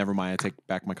 Never mind. I take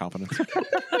back my confidence.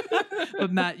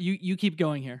 But Matt, you keep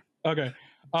going here. Okay.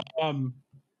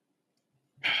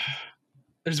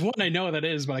 There's one I know that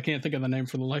is, but I can't think of the name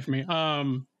for the life of me.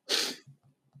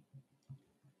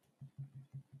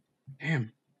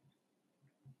 Damn.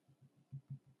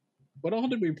 What all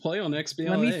did we play on XBLA?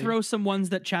 Let me throw some ones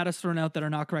that chat has thrown out that are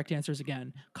not correct answers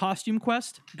again. Costume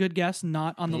Quest, good guess,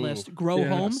 not on the list. Grow yes.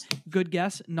 Home, good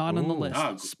guess, not on the Ooh. list.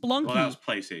 Oh, Splunky, well, that was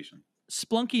PlayStation.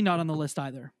 Splunky, not on the list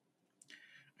either.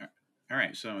 All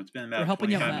right, so it's been We're about helping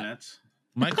you 25 out, Matt. minutes.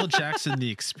 Michael Jackson, The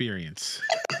Experience.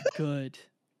 Good.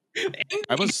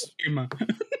 I was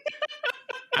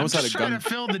almost had a Just trying gun. to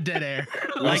fill the dead air.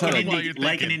 Like had an, a- While you're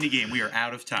like an thinking. indie game, we are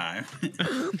out of time.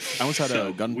 I almost had So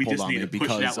a gun we pulled just on need me to push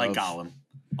because it out like of. Gollum. I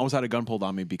almost had a gun pulled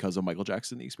on me because of Michael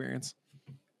Jackson, The Experience.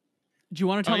 Do you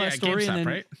want to tell that story? GameStop, And then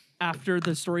right? after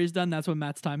the story is done, that's when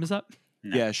Matt's time is up?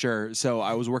 No. Yeah, sure. So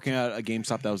I was working at a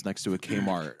GameStop that was next to a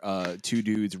Kmart. 2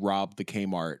 dudes robbed the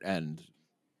Kmart, and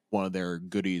one of their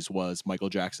goodies was Michael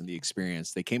Jackson, The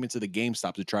Experience. They came into the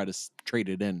GameStop to try to trade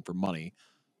it in for money.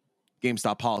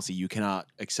 GameStop policy: you cannot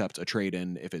accept a trade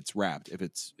in if it's wrapped, if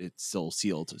it's still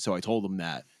sealed. So I told them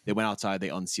that. They went outside, they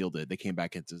unsealed it, they came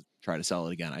back in to try to sell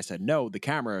it again. I said, "No, the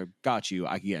camera got you.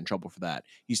 I could get in trouble for that."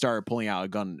 He started pulling out a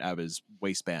gun out of his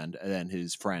waistband, and then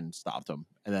his friend stopped him,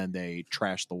 and then they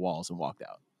trashed the walls and walked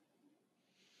out.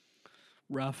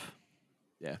 Rough.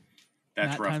 That's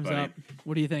Matt, rough, time's buddy. up.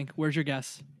 What do you think? Where's your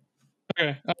guess?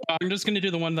 Okay, I'm just going to do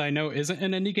the one that I know isn't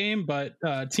an indie game, but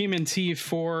TMNT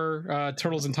 4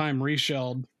 Turtles in Time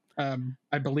Reshelled,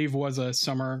 I believe was a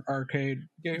summer arcade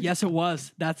game. Yes, it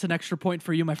was. That's an extra point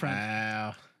for you, my friend.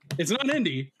 Wow. It's not an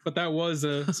indie, but that was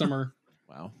a summer.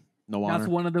 Wow. No honor. That's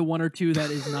one of the one or two that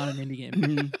is not an indie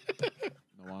game.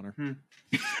 No honor.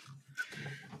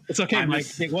 It's okay, Mike.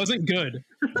 It wasn't good.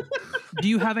 Do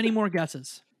you have any more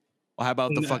guesses? Well, how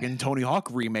about the No. fucking Tony Hawk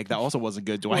remake? That also wasn't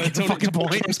good. Do I What, get the Tony- fucking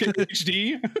point?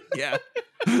 HD? Yeah.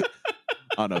 I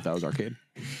don't know if that was arcade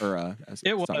or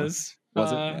It summer.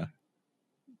 Was it? Yeah.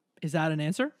 Is that an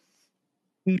answer?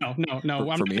 No. I'm For not me,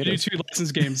 going it to do is. 2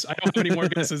 license games. I don't have any more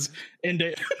guesses. And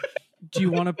Do you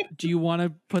want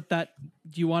to put that?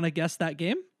 Do you want to guess that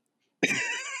game?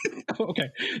 okay,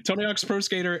 Tony Hawk's Pro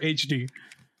Skater HD.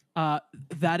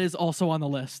 That is also on the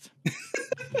list.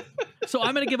 So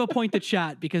I'm gonna give a point to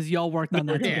chat because y'all worked on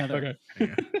that together.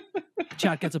 Okay.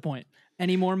 Chat gets a point.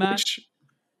 Any more, Matt?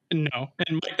 No,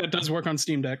 and Mike, that does work on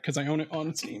Steam Deck because I own it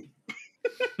on Steam.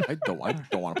 I don't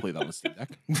want to play that on Steam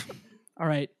Deck. All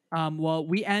right. Well,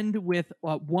 we end with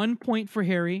 1 point for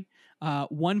Harry,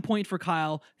 1 point for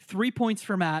Kyle, 3 points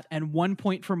for Matt, and 1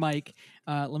 point for Mike.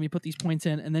 Let me put these points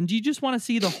in. And then do you just want to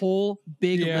see the whole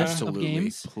big Yeah. list of Absolutely,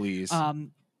 games? please.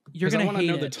 You're Because I going want to to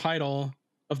hate know the it. title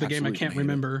of the game I Absolutely can't gonna hate it.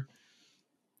 remember.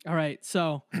 All right.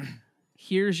 So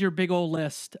here's your big old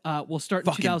list. We'll start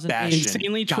in Fucking 2008. Bastion.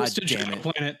 Insanely God Twisted damn Shadow it.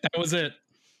 Planet. That was it.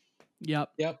 Yep.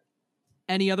 Yep.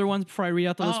 Any other ones before I read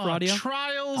out the list for audio?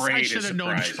 Trials. I Great should have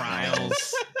known surprise.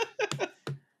 Trials.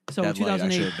 So in Deadlight, I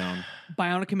 2008, should have known.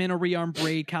 Bionic Commando Rearm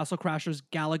Braid, Castle Crashers,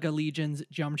 Galaga Legions,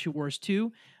 Geometry Wars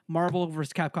 2, Marvel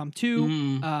vs. Capcom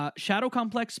 2, Shadow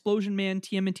Complex, Explosion Man,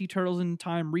 TMNT Turtles in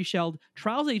Time, Reshelled,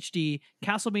 Trials HD,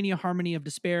 Castlevania Harmony of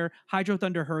Despair, Hydro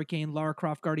Thunder Hurricane, Lara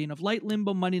Croft Guardian of Light,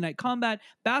 Limbo, Monday Night Combat,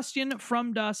 Bastion,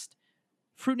 From Dust,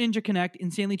 Fruit Ninja Connect,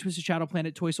 Insanely Twisted Shadow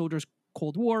Planet, Toy Soldiers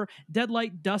Cold War,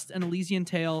 Deadlight, Dust and Elysian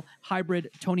Tale, Hybrid,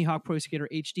 Tony Hawk Pro Skater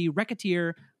HD,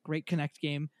 Racketeer, great Connect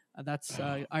game. That's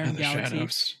Iron Galaxy.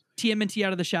 Shadows. TMNT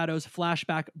Out of the Shadows,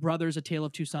 Flashback, Brothers, A Tale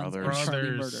of Two Sons, and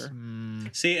Charlie Brothers. Murder.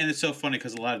 See, and it's so funny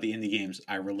because a lot of the indie games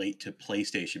I relate to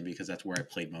PlayStation because that's where I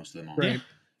played most of them on. Right.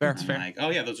 Fair. I'm like, oh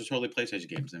yeah, those are totally PlayStation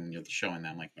games. And when you're showing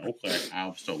that, I'm like, okay, I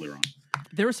was totally wrong.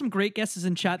 There were some great guesses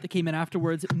in chat that came in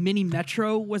afterwards. Mini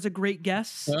Metro was a great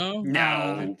guess. Oh,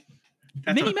 No,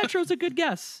 Mini Metro's a good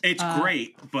guess. it's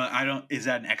great, but I don't. Is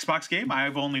that an Xbox game?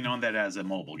 I've only known that as a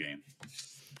mobile game.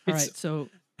 All right, so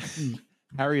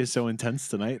Harry is so intense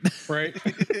tonight. right.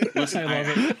 Listen, I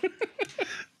love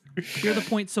it. here are the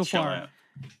points so Chill far. out.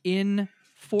 In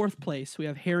fourth place, we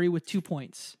have Harry with 2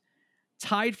 points.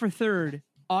 Tied for third,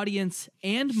 Audience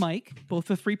and Mike, both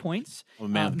with 3 points. Oh,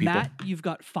 man, people. Matt, you've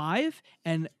got 5.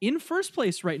 And in first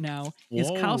place right now is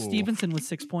Kyle Whoa. Stevenson with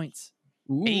 6 points.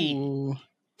 Ooh.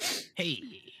 Hey.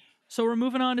 So we're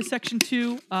moving on to section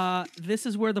 2. This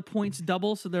is where the points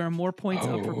double, so there are more points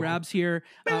up for Oh. grabs here.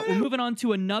 We're moving on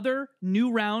to another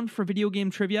new round for video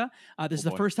game trivia. This is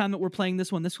the boy. first time that we're playing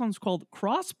this one. This one's called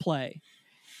Crossplay.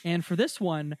 And for this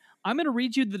one, I'm going to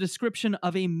read you the description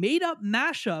of a made-up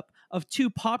mashup of 2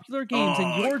 popular games,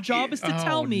 and your job is to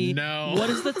tell Oh, me no. what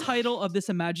is the title of this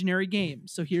imaginary game.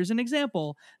 So here's an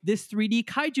example. This 3D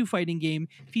kaiju fighting game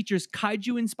features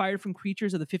kaiju inspired from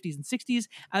creatures of the 50s and 60s,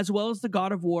 as well as the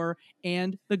God of War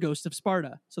and the Ghost of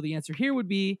Sparta. So the answer here would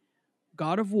be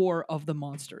God of War of the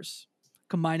Monsters,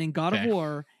 combining God Okay. of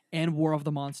War and War of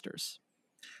the Monsters.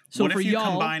 So What for if you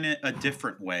y'all, combine it a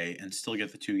different way and still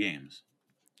get the 2 games?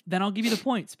 then I'll give you the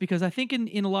points, because I think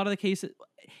in a lot of the cases,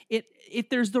 if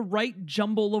there's the right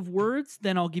jumble of words,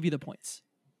 then I'll give you the points.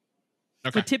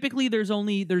 Okay. But typically there's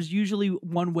usually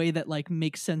one way that like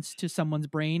makes sense to someone's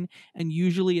brain, and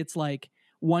usually it's like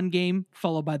one game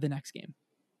followed by the next game.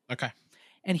 Okay.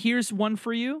 And here's one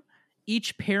for you.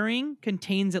 Each pairing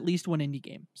contains at least one indie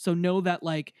game. So know that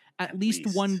like at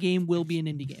least one game will be an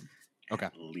indie game. Okay.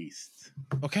 At least.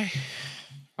 Okay.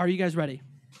 Are you guys ready?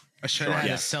 I should Sure. have had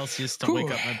Yeah. a Celsius to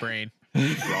wake up my brain.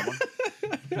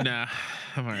 Nah,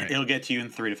 I'm all right. It'll get to you in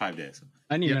 3 to 5 days.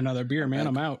 I need another beer, man.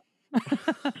 I'm out.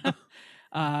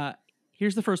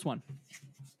 Here's the first one.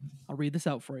 I'll read this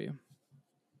out for you.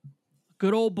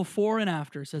 Good old before and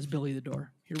after, says Billy the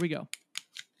Door. Here we go.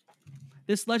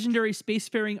 This legendary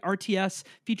spacefaring RTS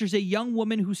features a young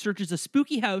woman who searches a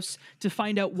spooky house to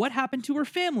find out what happened to her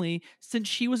family since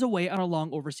she was away on a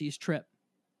long overseas trip.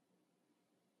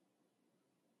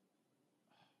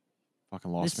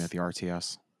 Fucking lost me This- at the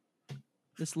RTS.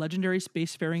 This legendary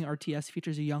spacefaring RTS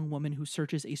features a young woman who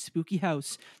searches a spooky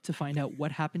house to find out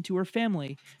what happened to her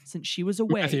family since she was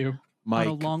away Matthew. Mike. on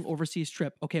a long overseas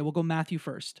trip. Okay, we'll go Matthew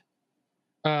first.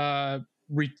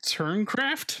 Return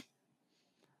Craft?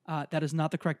 That is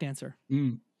not the correct answer.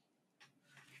 Mm.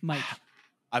 Mike.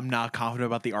 I'm not confident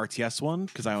about the RTS one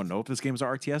because I don't know if this game's a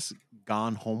RTS.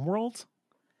 Gone Homeworld?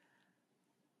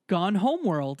 Gone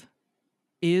Homeworld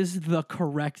is the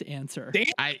correct answer.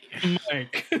 I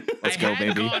Mike. Let's I go,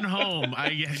 had baby. gone home.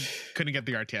 I couldn't get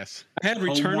the RTS. I had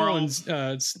Returnal Homeworld.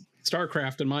 and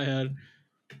StarCraft in my head.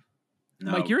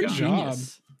 No, Mike, you're a God.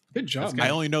 genius. Good job, I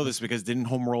man. only know this because didn't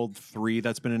Homeworld 3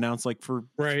 that's been announced like for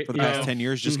Right, the yeah. past 10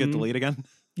 years just get Mhm. delayed again?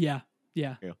 Yeah.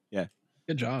 Yeah.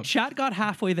 Good job. Chat got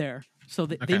halfway there, so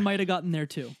they Okay. might have gotten there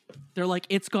too. They're like,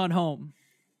 it's gone home.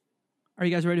 Are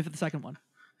you guys ready for the second one?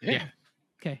 Yeah.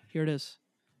 Okay, here it is.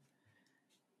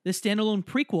 This standalone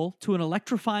prequel to an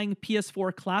electrifying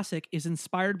PS4 classic is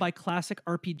inspired by classic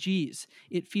RPGs.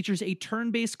 It features a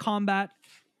turn-based combat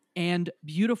and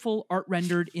beautiful art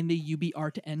rendered in the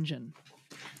UbiArt engine.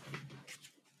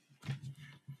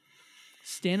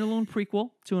 Standalone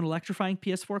prequel to an electrifying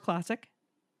PS4 classic,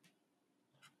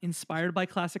 inspired by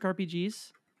classic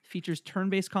RPGs, features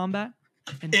turn-based combat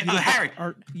and beautiful Harry.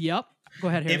 art. Yep. Go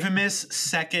ahead, Harry. Infamous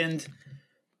second.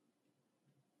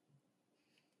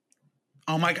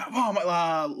 Oh my God! Oh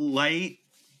my, light.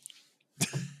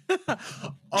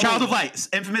 Child of Light.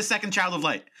 Infamous second Child of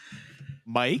Light.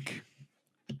 Mike?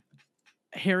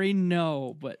 Harry,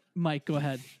 no, but Mike, go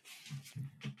ahead.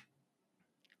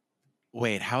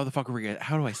 Wait, how the fuck are we gonna,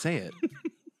 how do I say it?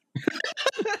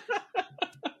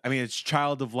 I mean, it's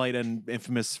Child of Light and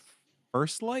Infamous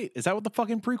First Light? Is that what the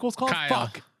fucking prequel's called? Kyle.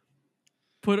 Fuck.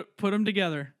 Put them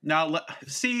together Now,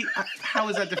 see, how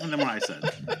is that different than what I said?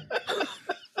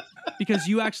 because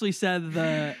you actually said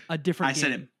a different I game.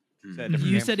 said it. Is that a different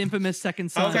You game? said Infamous Second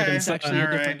Son, but Okay, it's actually all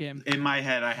a different right. game. In my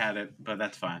head, I had it, but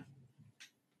that's fine.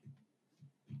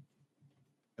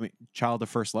 I mean, Child of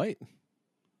First Light?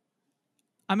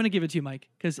 I'm going to give it to you, Mike,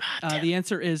 because the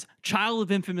answer is Child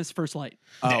of Infamous First Light.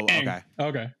 Oh, Dang. okay.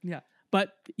 Okay. Yeah.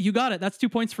 But you got it. That's 2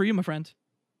 points for you, my friend.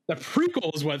 The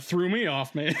prequel is what threw me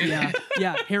off, man. Yeah.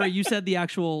 Yeah. Harry, you said the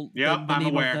actual. Yep, the I'm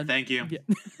name aware. Of the, Thank you. Yeah.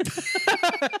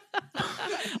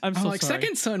 I'm so like, sorry.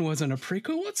 Second Son wasn't a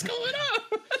prequel. What's going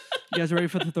on? You guys ready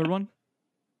for the third one?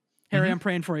 Harry, I'm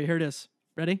praying for you. Here it is.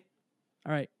 Ready?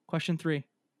 All right. Question 3.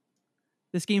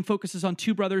 This game focuses on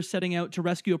two brothers setting out to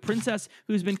rescue a princess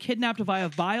who's been kidnapped by a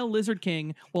vile lizard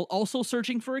king while also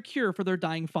searching for a cure for their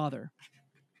dying father.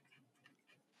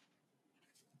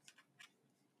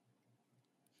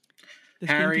 This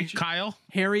game Harry. features- Kyle.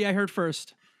 Harry, I heard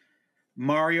first.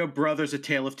 Mario Brothers: A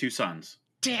Tale of Two Sons.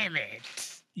 Damn it.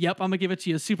 Yep, I'm gonna give it to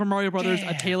you. Super Mario Brothers: A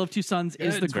Damn. Tale of Two Sons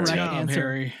is the Good correct job, answer.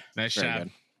 Harry. Nice Very job.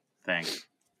 good. Thanks.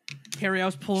 Harry, I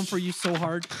was pulling for you so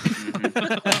hard.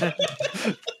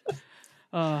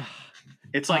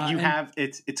 It's like you and- have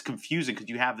it's confusing because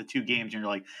you have the two games and you're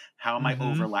like, how am I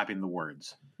overlapping the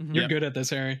words? You're Yep. good at this,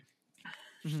 Harry.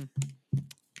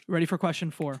 Ready for question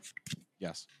 4?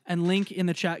 Yes. And Link in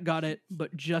the chat got it,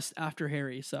 but just after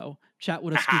Harry. So chat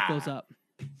would have scooped those up.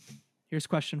 Here's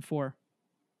question 4.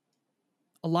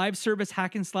 A live service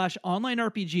hack and slash online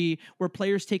RPG where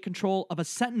players take control of a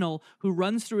sentinel who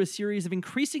runs through a series of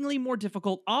increasingly more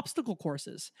difficult obstacle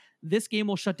courses. This game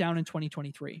will shut down in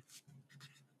 2023.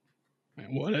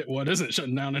 Man, what is it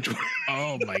shutting down in 20?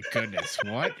 Oh my goodness.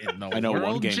 What in the I know world,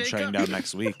 one game Jacob? shutting down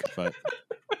next week, but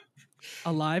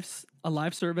A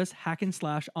live service hack and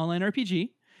slash online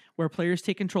RPG where players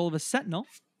take control of a sentinel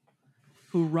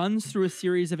who runs through a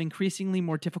series of increasingly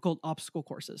more difficult obstacle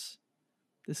courses.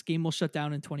 This game will shut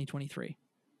down in 2023.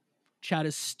 Chat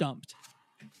is stumped.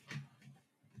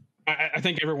 I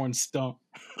think everyone's stumped.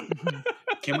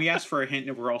 Can we ask for a hint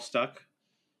if we're all stuck?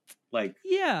 Like,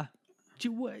 Yeah. Do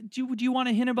you want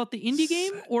to hint about the indie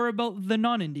game or about the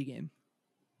non-indie game?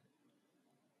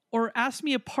 Or ask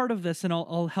me a part of this and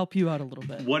I'll help you out a little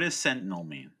bit. what does Sentinel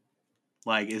mean?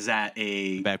 Like, is that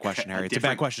a bad question, Harry. It's a bad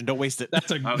different- question. Don't waste it.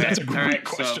 That's a Okay, great all right,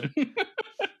 so-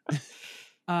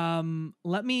 question.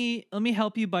 Let me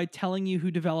help you by telling you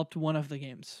who developed one of the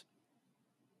games.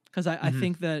 Because I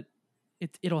think that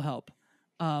it'll help.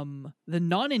 The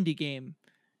non-indie game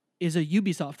is a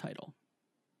Ubisoft title.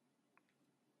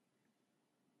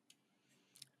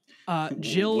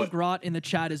 Jill What- Grott in the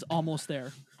chat is almost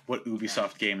there. what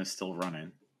Ubisoft game is still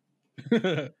running?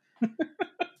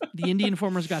 The Indie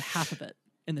Informer's got half of it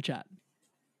in the chat.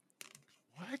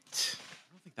 What?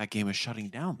 I don't think that game is shutting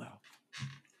down though.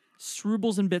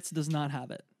 Srubles and Bits does not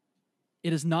have it.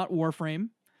 It is not Warframe.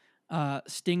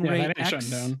 Stingray that ain't X. shutting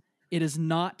down. It is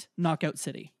not Knockout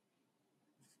City.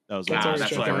 That was That's what already That's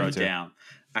shut what I down. wrote down.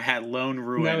 I had Lone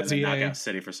Ruin That and was then EA. Knockout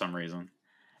City for some reason.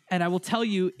 And I will tell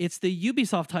you, it's the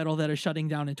Ubisoft title that is shutting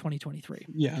down in 2023.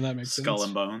 Yeah, that makes Skull sense.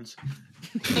 and Bones.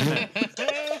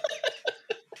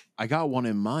 I got one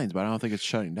in mind, but I don't think it's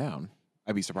shutting down.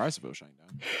 I'd be surprised if it was shutting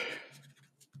down.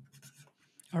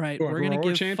 All right, What, we're going to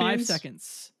Roar give 5 Champions?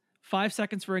 seconds. 5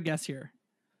 seconds for a guess here.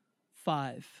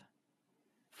 5,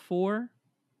 4,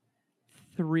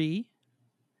 3,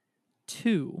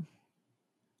 2,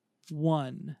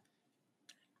 1.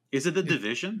 Is it the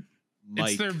Division? Mike.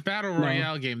 It's their battle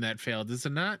royale game that failed, is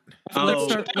it not?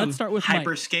 Let's start with Mike.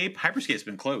 Hyperscape. Hyperscape's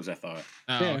been closed, I thought.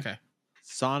 Oh, Yeah. okay.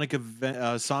 Sonic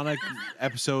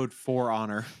Episode 4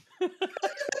 Honor.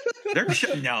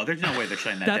 No, there's no way they're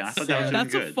shutting that down. I thought that was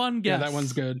That's really a good. fun guess. Yeah, that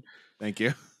one's good. Thank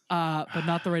you. But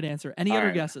not the right answer. Any All other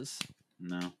right. guesses?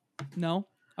 No. No?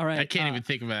 All right. I can't even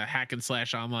think of a hack and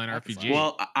slash online RPG.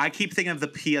 Well, I keep thinking of the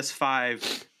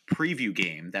PS5 preview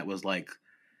game that was like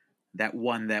that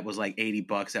one that was like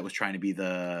 $80 that was trying to be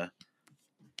the.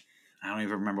 I don't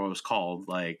even remember what it was called.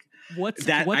 Like What's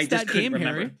I just that couldn't game,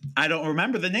 remember. Harry? I don't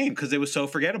remember the name because it was so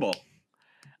forgettable.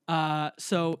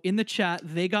 So in the chat,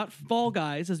 they got Fall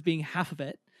Guys as being half of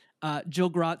it. Jill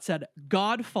Grott said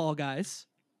God Fall Guys.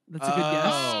 That's a good guess.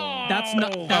 Oh. That's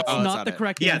not that's not not the it.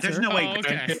 correct Yeah, answer. there's no way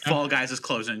okay. Fall Guys is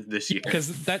closing this year.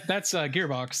 Because that's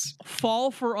Gearbox.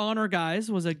 Fall for Honor Guys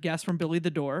was a guess from Billy the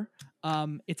Door.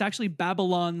 It's actually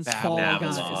Babylon's Fall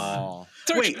Babylon. Guys. Oh.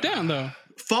 It's already Wait. down though.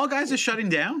 Fall Guys is shutting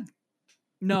down.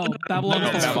 No, Babylon's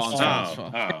No, Fall. Babylon's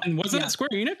Fall. And wasn't Yeah. that Square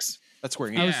Enix? That's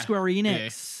Square That Enix. was Yeah. Square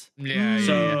Enix. Yeah.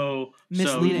 So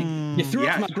Misleading. You threw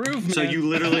Yeah. off my groove, man. So you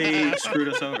literally screwed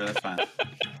us over. That's fine.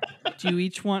 Do you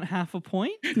each want half a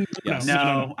point? Yes.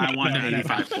 No, I want No, no, no.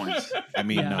 85 points. I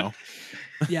mean, Yeah. no.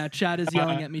 Yeah, Chad is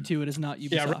yelling at me too. It is not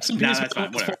Ubisoft. Yeah, rest in No, peace. that's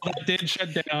fine, whatever. That did shut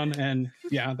down, and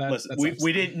yeah, that. Listen, that we, sucks.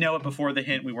 we didn't know it before the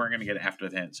hint. We weren't going to get it after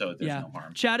the hint, so there's Yeah. no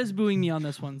harm. Chad is booing me on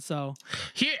this one, so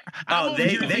Here, Oh, I'm over they-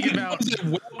 here they thinking can- about. It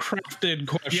was a well-crafted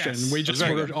question. Yes. We just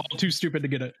Very were good. all too stupid to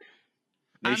get it.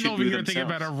 They I'm should over boo here thinking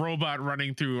about themselves. a robot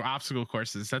running through obstacle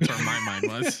courses. That's where my mind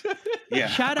was. Yeah.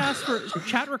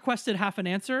 Chad requested half an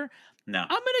answer. No. I'm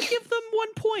gonna give them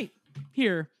 1 point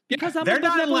here because I'm They're a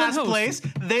not in benevolent last host. place.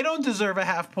 They don't deserve a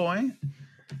half point.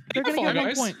 They're gonna Fall get 1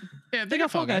 Guys. point. Yeah, They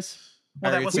got Fall Guys.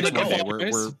 Well, that Harry, it's wasn't 6 a one goal.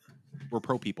 day. Guys. We're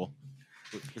pro people.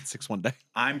 It's 6-1 day.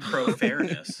 I'm pro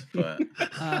fairness, but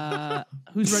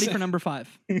Who's ready for number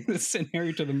 5? Send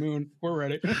Harry to the moon. We're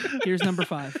ready. Here's number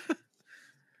 5.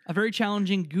 A very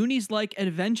challenging Goonies-like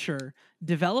adventure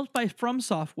developed by From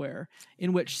Software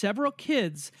in which several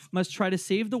kids must try to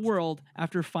save the world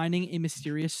after finding a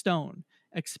mysterious stone.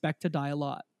 Expect to die a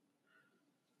lot.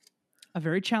 A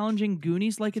very challenging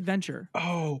Goonies-like adventure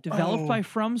developed by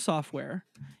From Software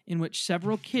in which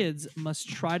several kids must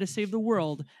try to save the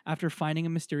world after finding a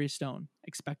mysterious stone.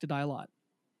 Expect to die a lot.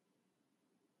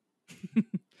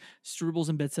 Strubles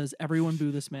and Bit says, everyone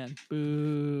boo this man.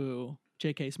 Boo.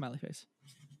 JK, smiley face.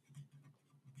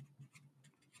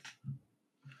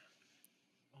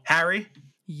 Harry,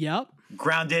 Yep.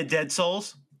 Grounded Dead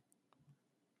Souls,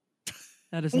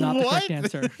 That is not the correct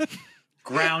answer.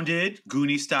 Grounded,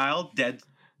 Goonie style, Dead.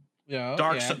 Yeah.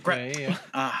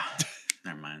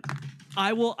 Never mind.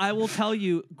 I will tell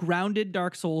you, Grounded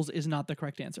Dark Souls is not the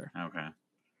correct answer. Okay.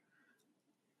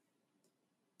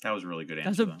 That was a really good That's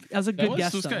answer, a though. that's a good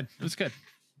guess. It was though. good. It was good.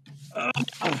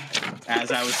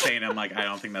 As I was saying, I'm like, I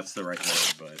don't think that's the right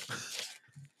word, but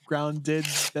Grounded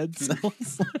Dead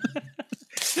Cells.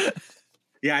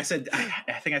 yeah, I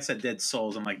think I said Dead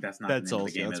Souls. I'm like, that's not Dead the name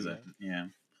of Souls, the game, yeah, is that's it?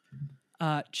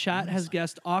 Yeah. Chat has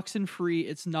guessed Oxenfree.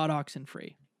 It's not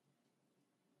Oxenfree.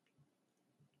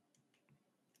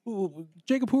 Ooh,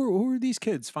 Jacob, who are these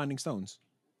kids finding stones?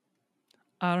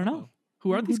 I don't know.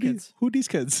 Who are these kids? Who are these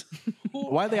kids?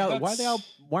 Why are they out? Why are they out?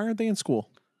 Why aren't they in school?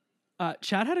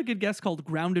 Chad had a good guess called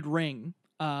Grounded Ring,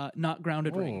 not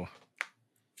Grounded Ring.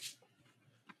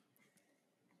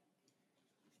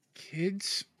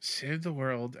 Kids save the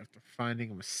world after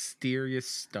finding a mysterious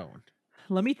stone.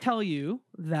 Let me tell you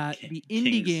that the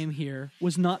indie Kings. game here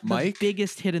was not the Mike?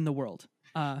 biggest hit in the world.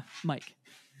 Mike.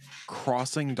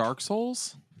 Crossing Dark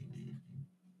Souls?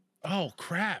 Oh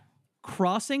crap!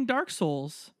 Crossing Dark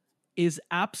Souls is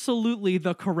absolutely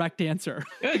the correct answer.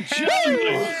 Good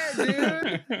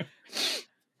Dude.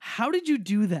 How did you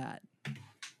do that?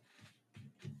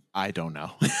 I don't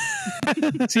know.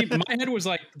 See, my head was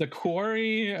like the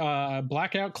Quarry,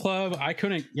 Blackout Club. I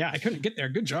couldn't get there.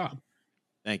 Good job.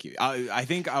 Thank you. I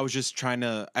think I was just trying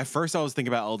to. At first, I was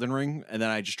thinking about Elden Ring, and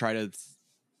then I just tried to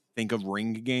think of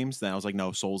Ring games. Then I was like,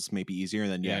 no, Souls may be easier.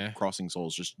 And then Yeah. Crossing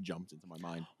Souls just jumped into my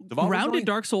mind. Devolver Grounded joint?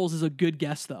 Dark Souls is a good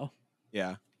guess, though.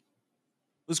 Yeah.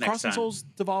 Was Next Crossing time. Souls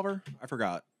Devolver? I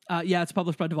forgot. Yeah, it's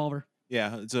published by Devolver.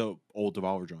 Yeah, it's a old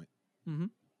Devolver joint.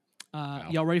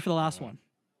 Y'all ready for the last one?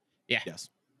 Yes.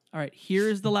 All right,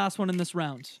 here's the last one in this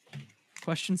round.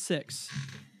 Question 6.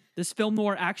 This film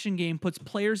noir action game puts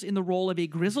players in the role of a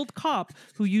grizzled cop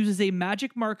who uses a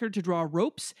magic marker to draw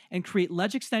ropes and create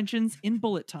ledge extensions in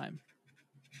bullet time.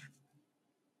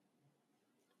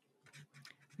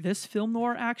 This film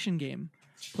noir action game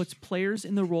puts players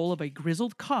in the role of a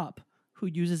grizzled cop who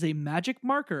uses a magic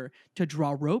marker to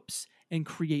draw ropes and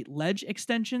create ledge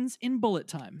extensions in bullet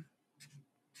time.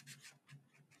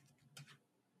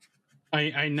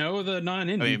 I know the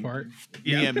non-indie part.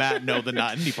 Me and Matt know the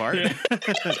not indie part. Yeah.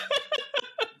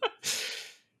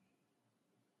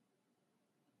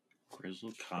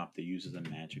 Grizzled cop that uses a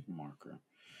magic marker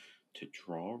to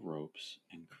draw ropes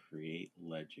and create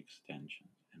ledge extensions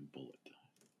and bullet time.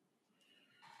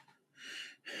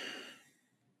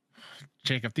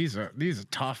 Jacob, these are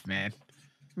tough, man.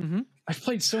 Mm-hmm. I've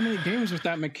played so many games with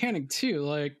that mechanic too.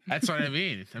 Like, That's what I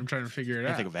mean. I'm trying to figure it I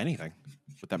can't out. think of anything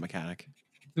with that mechanic.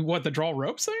 what, the draw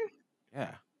ropes thing?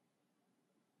 Yeah.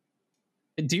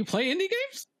 Do you play indie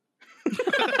games?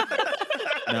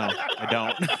 No, I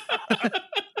don't.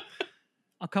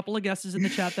 A couple of guesses in the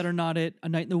chat that are not it. A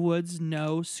Night in the Woods,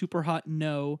 no. Super Hot,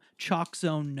 no. Chalk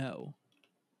Zone, no.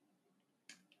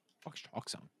 Fuck's Chalk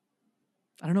Zone.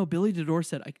 I don't know. Billy Dodor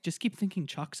said, I just keep thinking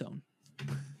Chalk Zone.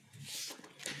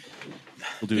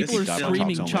 We'll do a People are deep dive on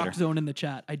screaming Chalk Zone Chalk later. Zone in the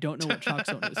chat. I don't know what Chalk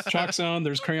Zone is. Chalk Zone,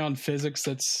 there's Crayon Physics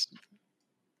that's...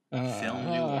 Film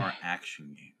noir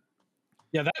action game.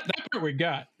 Yeah, that part we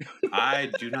got. I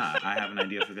do not. I have an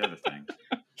idea for the other thing.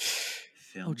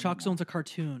 Film Oh, Chalk noir. Zone's a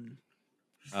cartoon.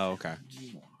 Oh, okay. Noir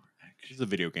This action. is a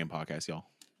video game podcast, y'all.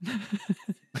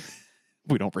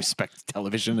 We don't respect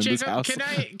television in this Jacob, house.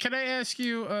 can I ask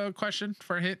you a question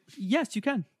for a hit? Yes, you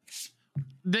can.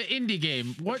 The indie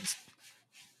game, what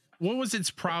was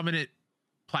its prominent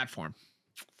platform?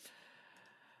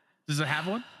 Does it have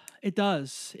one? It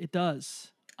does. It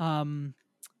does.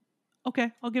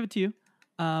 Okay, I'll give it to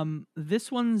you.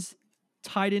 This one's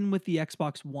tied in with the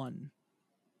Xbox One.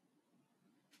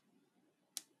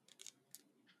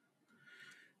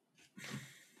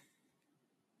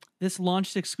 This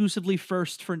launched exclusively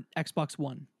first for Xbox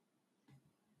One.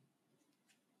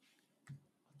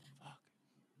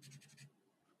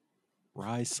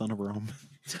 Rise, son of Rome.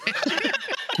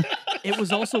 It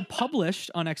was also published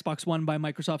on Xbox One by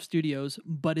Microsoft Studios,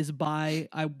 but is by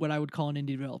what I would call an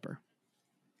indie developer.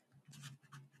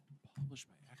 Published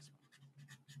by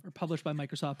Xbox. Or published by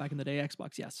Microsoft back in the day.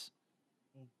 Xbox, yes.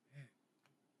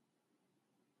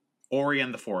 Ori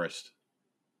and the Forest.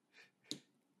 Do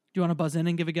you want to buzz in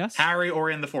and give a guess? Harry,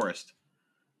 Ori and the Forest.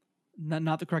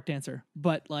 Not the correct answer,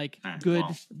 but like All right, good,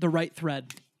 well. the right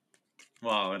thread.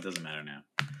 Well, it doesn't matter now.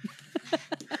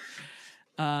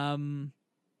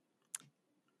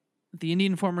 The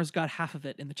Indian Informer's got half of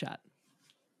it in the chat.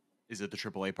 Is it the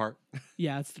AAA part?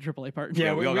 Yeah, it's the AAA part.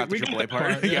 Yeah, we all got the we got AAA that part.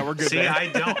 part, Yeah, we're good. See, there. I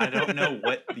don't know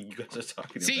what you guys are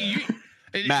talking See,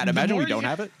 about. Matt, the imagine we more don't you-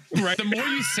 have it. Right. The more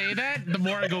you say that, the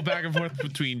more I go back and forth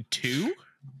between two.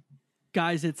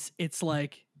 Guys, it's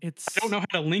like it's. I don't know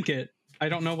how to link it. I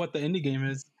don't know what the indie game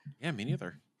is. Yeah, me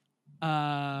neither.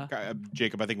 Uh,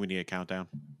 Jacob, I think we need a countdown.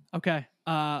 okay.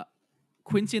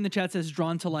 Quincy in the chat says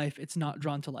 "Drawn to Life." It's not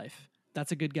Drawn to Life.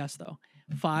 That's a good guess though.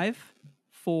 5,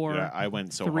 4, Yeah, I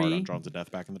went so hard 3, on Drawn to Death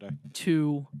back in the day.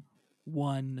 2,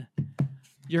 1.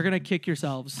 You're gonna kick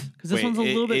yourselves because this Wait, one's a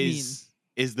little bit mean.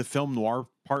 Is the film noir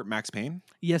part Max Payne?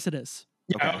 Yes, it is.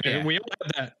 Yeah, Okay. Yeah. we all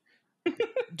had that.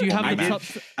 Do you have I the did. top?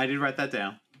 I did write that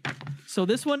down. So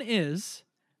this one is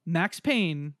Max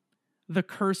Payne, The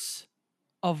Curse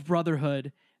of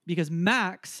Brotherhood, because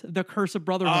Max, The Curse of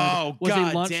Brotherhood, Oh, was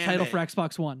God a launch damn title it. for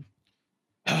Xbox One.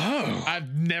 Oh,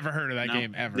 I've never heard of that No,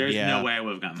 game ever. There's Yeah. no way I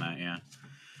would have gotten that. Yeah.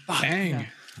 dang. Yeah.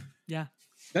 Yeah.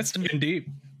 That's digging deep.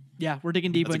 Yeah, we're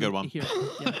digging deep That's a in good one. here.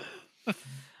 Yeah.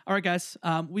 All right, guys.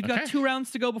 We've got Okay. 2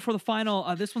 rounds to go before the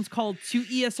final. This one's called To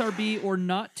ESRB or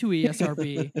Not To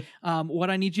ESRB. What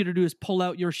I need you to do is pull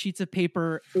out your sheets of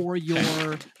paper or your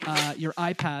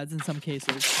iPads in some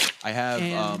cases. I have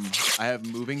And- I have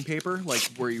moving paper, like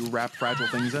where you wrap fragile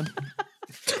things in.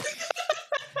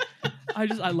 I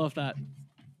love that.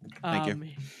 Thank you.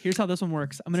 Here's how this one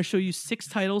works. I'm going to show you 6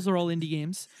 titles. They're all indie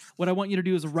games. What I want you to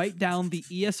do is write down the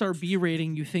ESRB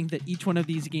rating you think that each one of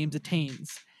these games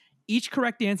attains. Each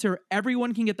correct answer,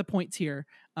 everyone can get the points here.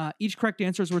 Each correct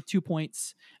answer is worth 2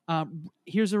 points.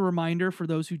 Here's a reminder for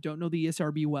those who don't know the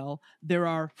ESRB well. There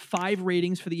are 5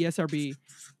 ratings for the ESRB: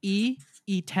 E,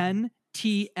 E10,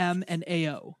 T, M, and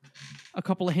AO. A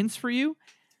couple of hints for you.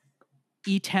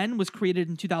 E10 was created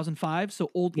in 2005, so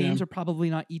old Yeah. games are probably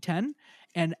not E10.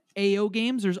 And AO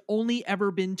games, there's only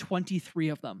ever been 23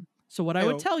 of them. So what I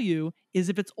would AO. tell you is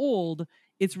if it's old,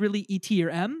 it's really ET or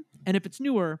M. And if it's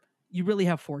newer, you really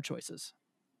have 4 choices.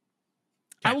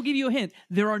 I Okay. will give you a hint.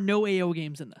 There are no AO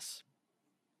games in this.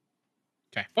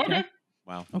 Okay. Wow.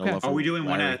 Okay. love Are for we doing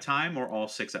one Larry. at a time or all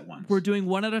 6 at once? We're doing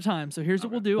one at a time. So here's what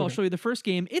Okay. we'll do. I'll Okay. show you the first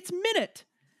game. It's Minute.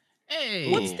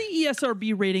 Hey. What's the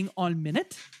ESRB rating on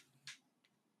Minute?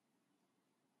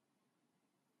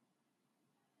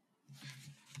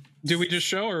 Do we just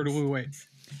show or do we wait?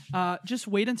 Just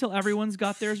wait until everyone's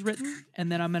got theirs written,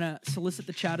 and then I'm gonna solicit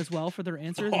the chat as well for their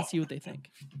answers and see what they think.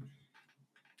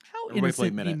 How Everybody play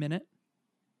innocent minute.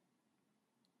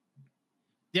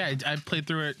 Yeah, I played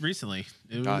through it recently.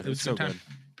 It God, was it's so a good good.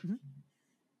 time.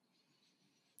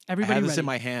 I Everybody had this ready? in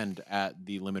my hand at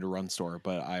the limited run store,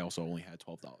 but I also only had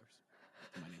 $12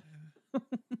 in my name.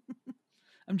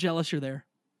 I'm jealous you're there.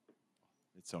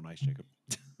 It's so nice, Jacob.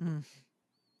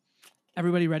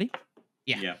 Everybody ready?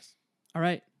 Yeah. Yes. All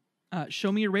right. Show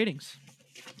me your ratings.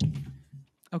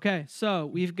 Okay, so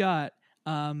we've got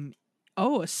a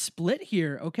split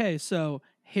here. Okay, so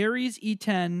Harry's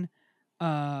E10,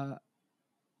 Kyle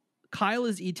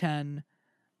is E10,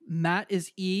 Matt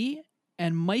is E,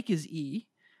 and Mike is E.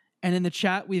 And in the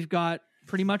chat, we've got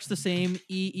pretty much the same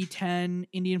E, E10.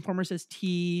 Indian Informer says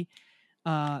T.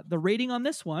 The rating on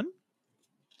this one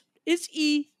is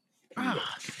E.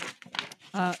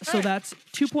 So that's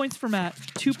 2 points for Matt,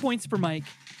 2 points for Mike.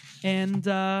 And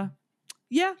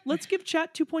yeah, let's give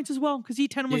chat 2 points as well, because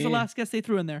E10 was the last guess they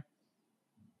threw in there.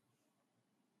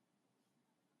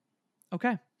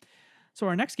 Okay. So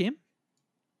our next game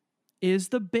is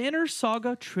the Banner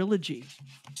Saga Trilogy.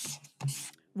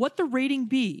 What the rating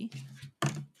be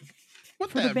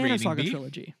What for the that Banner rating Saga be?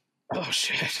 Trilogy? Oh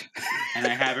shit! And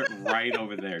I have it right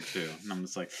over there too. And I'm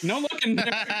just like, No looking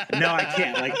there. no, I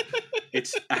can't. Like,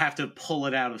 I have to pull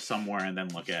it out of somewhere and then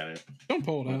look at it. Don't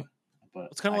pull it out. But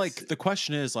It's kind I of like see- the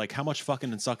question is like how much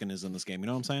fucking and sucking is in this game. You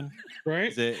know what I'm saying?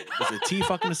 Right? Is it T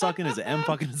fucking and sucking? Is it M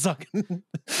fucking and sucking?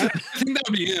 I think that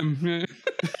would be him. Yeah.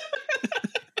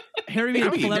 Harry made a I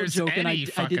mean, pull-out there's joke, and I any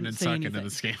fucking didn't and say sucking anything. in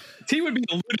this game. He would be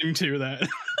alluding to that.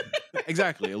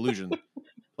 Exactly. Illusion.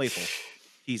 Playful.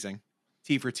 Teasing.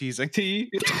 T for teasing. T.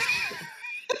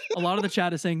 A lot of the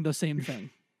chat is saying the same thing.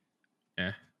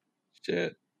 Yeah.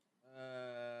 Shit.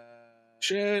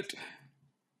 Shit.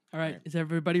 All right, is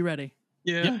everybody ready?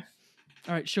 Yeah.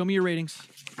 All right, show me your ratings.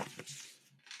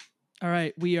 All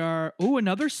right, we are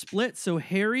another split. So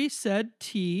Harry said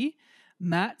T,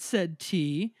 Matt said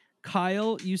T,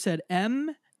 Kyle, you said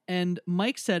M, and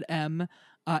Mike said M.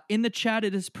 In the chat,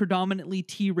 it is predominantly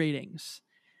T ratings.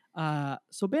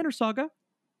 So Banner Saga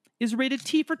is rated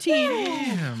T for teen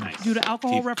Damn. due to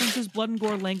alcohol T. references, blood and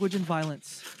gore, language, and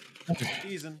violence.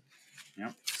 Teasing.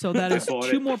 Yep. So that is bought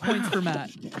 2 it. more points for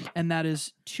Matt, and that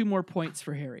is 2 more points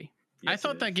for Harry. I Yes,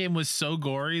 thought it that is. game was so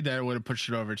gory that it would have pushed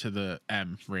it over to the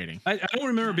M rating. I don't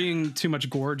remember being too much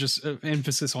gore, just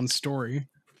emphasis on story.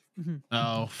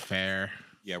 Oh, fair.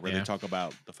 Yeah, where Yeah. they talk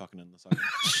about the fucking and the sucking.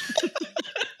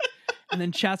 And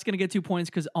then chat's going to get 2 points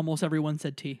because almost everyone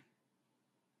said T.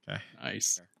 Okay.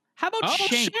 Nice. How about Oh,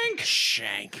 Shank?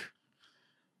 Shank.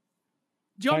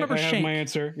 Do y'all remember I have Shank? my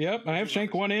answer. Yep, I have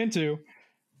Shank 1 and 2.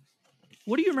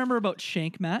 What do you remember about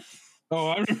Shank, Matt?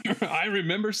 Oh, I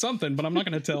remember something, but I'm not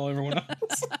going to tell everyone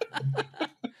else.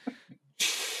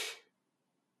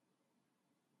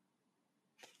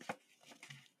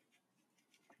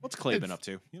 What's Clay been up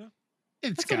to? You know?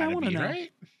 It's That's what I gotta wanna be, know.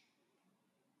 right?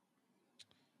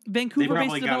 They Vancouver-based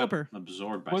probably got developer.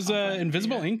 absorbed by Was something.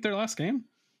 Invisible Yeah. Ink their last game?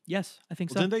 Yes, I think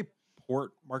Well, so. didn't they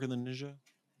port Mark of the Ninja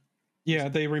Yeah,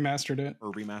 they remastered it.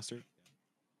 or remastered?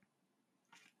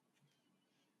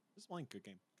 This is one good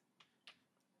game.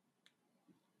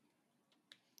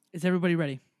 Is everybody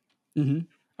ready? Mm-hmm.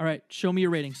 All right, show me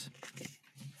your ratings.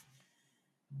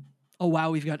 Oh,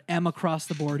 wow, we've got M across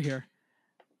the board here.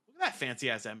 Look at that fancy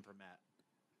ass M for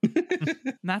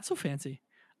Matt. Not so fancy.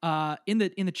 In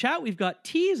the chat, we've got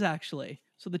T's, actually.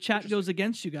 So the chat goes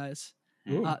against you guys.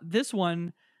 This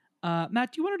one,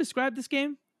 Matt, do you want to describe this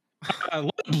game?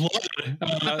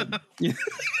 Blood.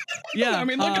 Yeah, I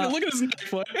mean, look at his neck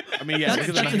play. I mean, yeah, That's-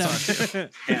 look at that's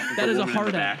that. Yeah, That the is a woman in hard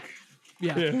the M. back.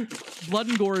 Yeah. Yeah. Blood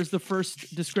and gore is the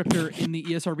first descriptor in the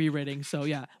ESRB rating. So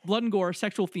yeah, blood and gore,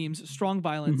 sexual themes, strong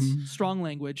violence, strong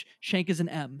language. Shank is an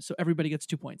M, so everybody gets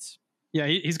 2 points. Yeah,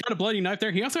 he's got a bloody knife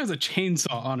there. He also has a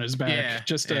chainsaw on his back. Yeah,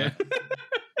 Just yeah.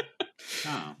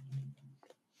 Oh.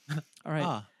 All right.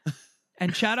 Ah.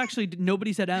 And chat actually,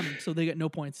 nobody said M, so they get no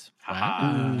points.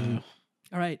 Haha.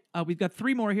 All right. We've got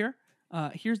 3 more here.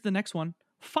 Here's the next one.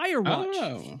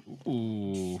 Firewatch. Oh.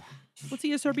 Ooh. What's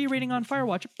the ESRB rating on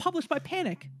Firewatch? Published by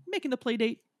Panic. Making the play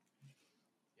date.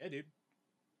 Yeah, dude.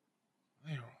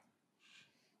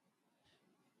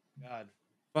 God.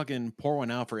 Fucking pour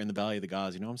one out for In the Valley of the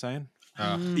Gods. You know what I'm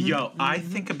saying? Yo, I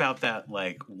think about that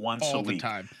like once All a the week.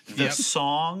 time. The Yep.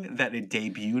 song that it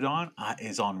debuted on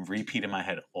is on repeat in my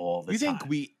head all the You time. think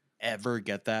we ever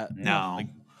get that? No. Like,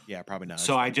 yeah, probably not.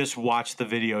 So I just watch the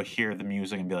video, hear the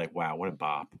music, and be like, "Wow, what a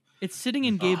bop!" It's sitting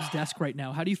in Gabe's desk right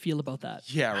now. How do you feel about that?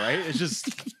 Yeah, right. It's just.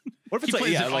 What if He it's like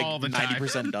plays it all like the time.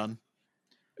 90% done?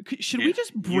 Should we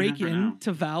just you break never know.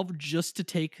 into Valve just to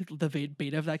take the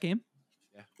beta of that game?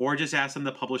 Or just ask them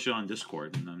to publish it on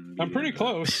Discord. And then I'm pretty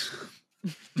close.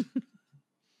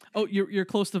 Oh, you're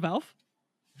close to Valve.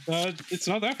 It's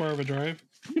not that far of a drive.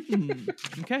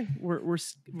 Okay, we're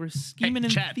scheming Hey,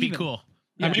 and chat, be thieving. cool.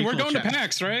 I mean, Be we're cool, going to chat.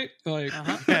 PAX, right? Like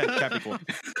Yeah, that'd be cool.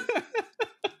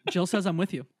 Jill says I'm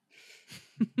with you.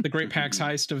 the great PAX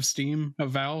heist of Steam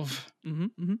of Valve.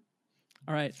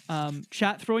 All right,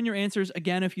 chat. Throw in your answers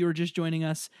again if you are just joining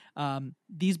us.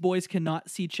 These boys cannot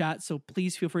see chat, so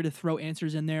please feel free to throw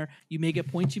answers in there. You may get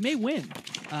points, you may win.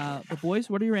 But boys,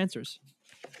 what are your answers?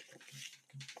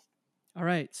 All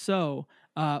right, so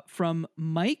from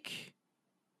Mike,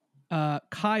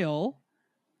 Kyle,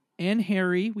 and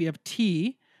Harry, we have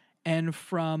T, and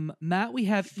from Matt, we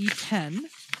have E10.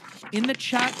 In the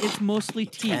chat, it's mostly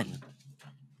T. 10.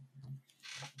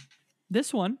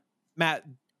 This one Matt,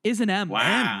 is an M.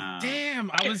 Wow.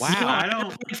 Damn, I was. Wow. I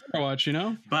don't. Watch, you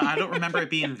know. But I don't remember it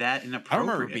being that I inappropriate.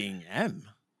 remember it being M.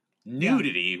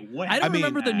 Nudity. What? I don't I mean,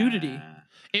 remember the nudity.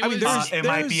 It I mean, was. there's- It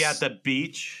might be at the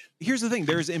beach. Here's the thing: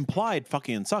 there's implied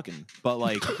fucking and sucking, but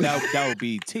like that would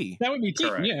be T. That would be T.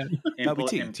 Correct. Yeah. That would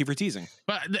be T. T for teasing.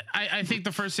 But I think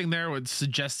the first thing there was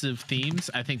suggestive themes.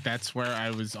 I think that's where I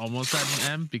was almost at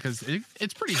an M because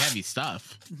it's pretty heavy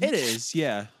stuff. It is,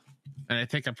 yeah. And I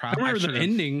think I I probably remember the should've-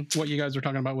 ending. What you guys were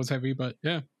talking about was heavy, but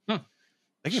yeah. Huh.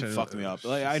 That game Should've- fucked me up.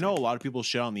 Like I know a lot of people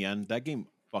shit on the end. That game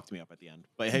fucked me up at the end.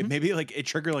 But hey, maybe like it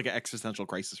triggered like an existential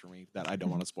crisis for me that I don't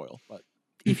want to spoil. But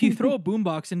If you throw a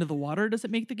boombox into the water, does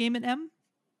it make the game an M?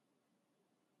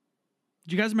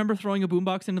 Do you guys remember throwing a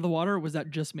boombox into the water, or was that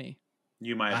just me?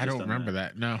 You might. Have I just don't done remember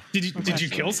that. No. Did you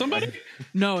kill somebody?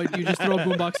 No, you just throw a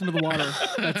boombox into the water.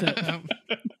 That's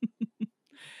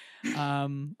it.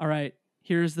 All right.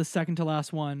 Here's the second to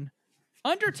last one.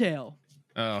 Undertale.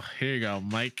 Oh, here you go,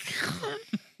 Mike.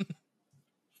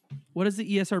 What is the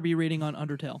E ESRB rating on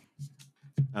Undertale?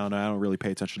 I don't know. I don't really pay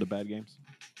attention to bad games.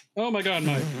 Oh my God,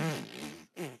 Mike.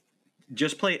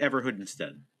 Just play Everhood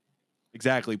instead.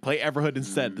 Exactly. Play Everhood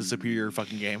instead. The superior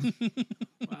fucking game.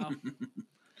 Wow.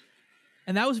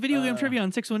 And that was video game trivia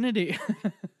on 618.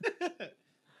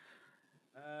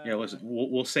 Yeah, listen.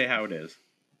 We'll say how it is.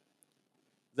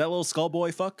 That little skull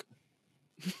boy fuck?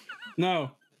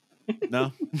 No.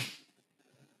 No.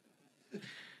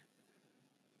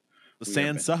 The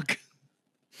sand suck.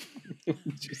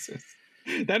 Jesus.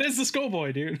 That is the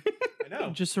schoolboy, dude. I know.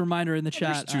 Just a reminder in the There's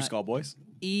chat. two skull boys.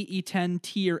 E, E10,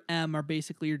 T, or M are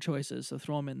basically your choices, so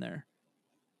throw them in there.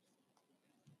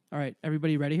 All right,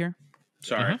 everybody ready here?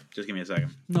 Sorry. Just give me a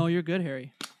second. No, you're good,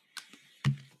 Harry.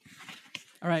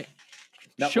 All right.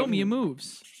 That Show one- me your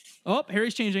moves. Oh,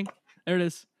 Harry's changing. There it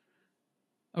is.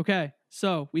 Okay,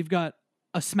 so we've got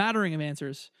a smattering of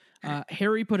answers.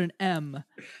 Harry put an M.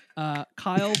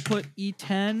 Kyle put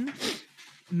E10.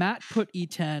 Matt put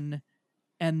E10.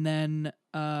 And then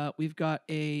we've got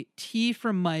a T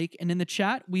from Mike. And in the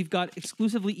chat, we've got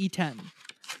exclusively E10.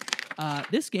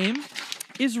 This game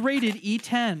is rated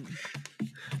E10.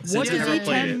 What I've does never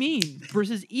played E10 it. mean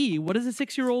versus E? What does a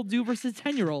 6-year-old do versus a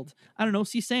 10-year-old? I don't know.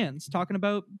 See Sans talking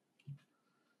about.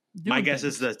 My doing guess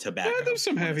things. is the tobacco. Yeah, there's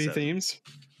some when it heavy says it. themes.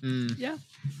 Yeah,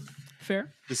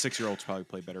 fair. The 6-year-olds probably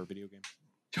play better video games.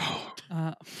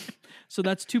 So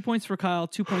that's 2 points for Kyle,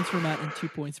 2 points for Matt, and 2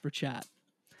 points for chat.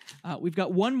 We've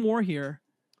got one more here.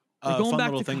 We're going Fun back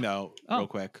little to thing though, Oh. real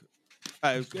quick.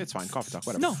 It's fine. Coffee talk,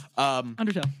 whatever. No.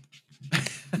 Undertale.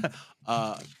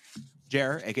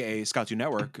 Jer, aka Scout2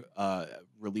 Network,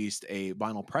 released a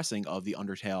vinyl pressing of the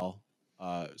Undertale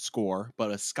score,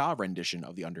 but a ska rendition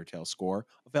of the Undertale score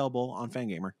available on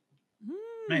Fangamer.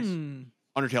 Nice.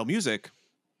 Undertale music,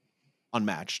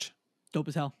 unmatched. Dope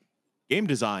as hell. Game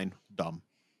design, dumb.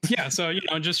 Yeah, so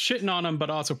just shitting on him, but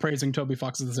also praising Toby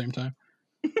Fox at the same time.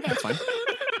 That's fine.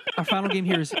 Our final game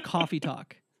here is Coffee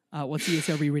Talk. What's the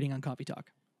ESRB rating on Coffee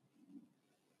Talk?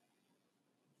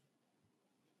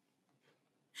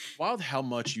 Wild how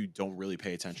much you don't really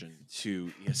pay attention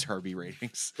to ESRB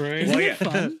ratings Right? Isn't Well, it yeah.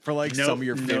 fun? for like No- some of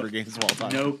your no- favorite games of all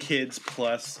time. No kids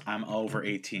plus I'm over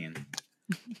 18.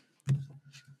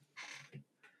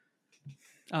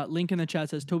 Link in the chat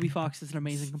says Toby Fox is an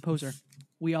amazing composer.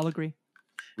 We all agree.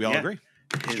 We all Yeah. agree.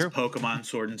 His True. Pokemon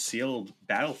Sword and Shield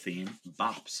battle theme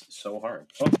bops so hard.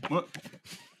 Oh, what?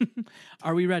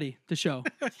 Are we ready to show?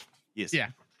 Yes. Yeah.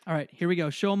 All right, here we go.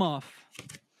 Show them off.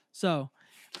 So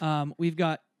we've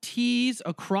got T's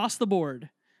across the board.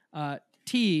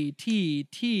 T, T,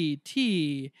 T,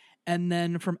 T. And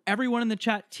then from everyone in the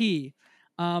chat, T.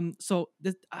 So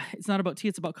this, it's not about tea,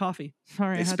 it's about coffee.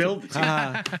 Sorry, They I had spilled the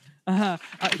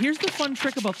tea. Here's the fun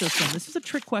trick about this one. This is a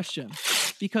trick question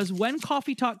because when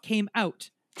Coffee Talk came out,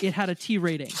 it had a T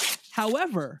rating.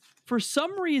 However, for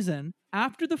some reason,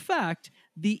 after the fact,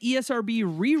 the ESRB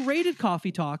re-rated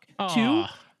Coffee Talk to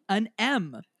Aw. an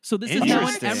M. So this is now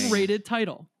an Interesting. M-rated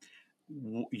title.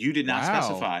 You did not Wow.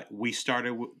 specify. We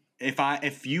started.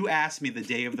 If you asked me the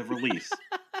day of the release,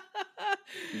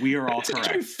 we are all To be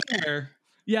correct. fair,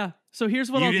 Yeah. So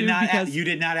here's what I'll You do did not. because You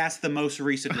did not ask the most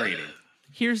recent rating.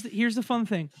 here's the fun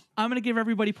thing. I'm gonna give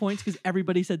everybody points because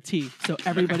everybody said T, so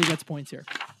everybody gets points here.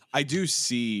 I do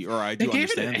see, or I They do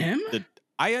gave it an understand M?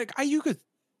 that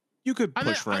you could I'm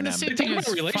push the- for I'm an the M. same- think It's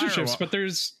about relationships, firewall. but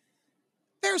there's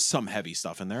There's some heavy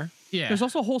stuff in there. Yeah. There's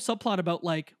also a whole subplot about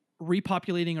like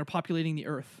repopulating or populating the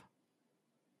Earth.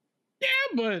 yeah,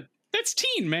 but that's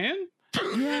teen, man.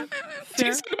 Yeah,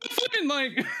 fair. Teens talk about flipping,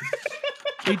 like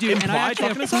They do, and I Implied actually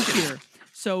have fucking proof assumption. here.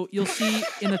 So you'll see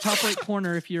in the top right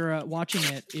corner, if you're watching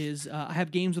it, is I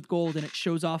have Games with Gold, and it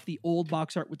shows off the old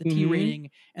box art with the T Mhm. rating,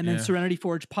 and then Yeah. Serenity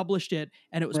Forge published it,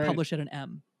 and it was Right. published at an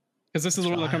M. because this is the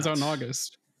one that comes out in Wild.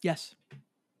 August, Yes,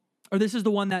 or this is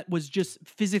the one that was just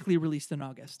physically released in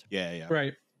August. Yeah, yeah.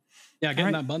 right? Yeah, getting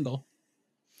Right. that bundle.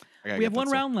 I gotta We get have that one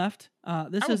stuff. round left. This I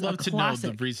would is a love to know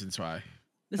classic. the reasons why.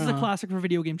 This is a Uh-huh. classic for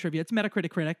video game trivia. It's Metacritic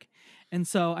Critic. And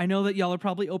so I know that y'all are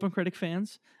probably Open Critic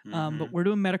fans, but we're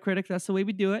doing Metacritic. That's the way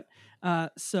we do it.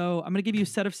 So I'm going to give you a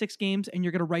set of 6 games, and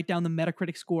you're going to write down the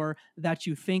Metacritic score that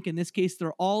you think. In this case,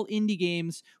 they're all indie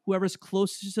games. Whoever's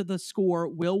closest to the score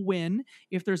will win.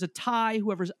 If there's a tie,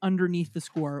 whoever's underneath the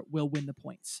score will win the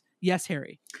points. Yes,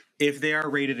 Harry. If they are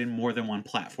rated in more than one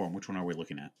platform, which one are we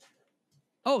looking at?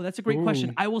 Oh, that's a great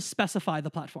question. Ooh. I will specify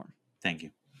the platform. Thank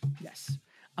you. Yes.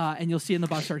 And you'll see in the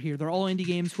box art here, they're all indie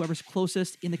games. Whoever's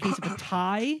closest in the case of a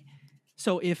tie.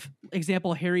 So if,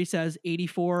 example, Harry says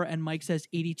 84 and Mike says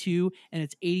 82 and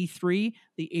it's 83,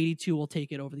 the 82 will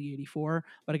take it over the 84.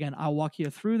 But again, I'll walk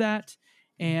you through that.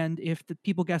 And if the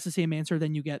people guess the same answer,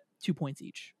 then you get 2 points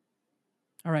each.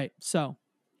 All right. So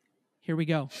here we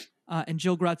go. And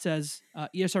Jill Grut says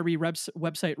ESRB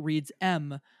website reads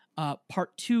M.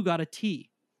 Part 2 got a T.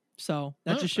 So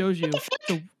that just shows you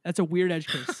that's a weird edge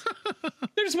case.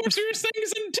 There's more serious things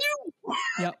than two.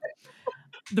 Yep.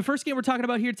 The first game we're talking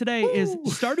about here today is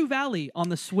Stardew Valley on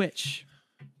the Switch.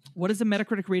 What is the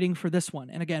Metacritic rating for this one?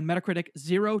 And again, Metacritic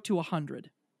 0 to 100.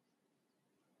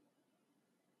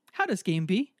 How does game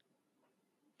be?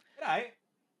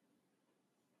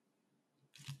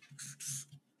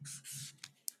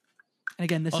 And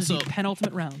again, this is Also- the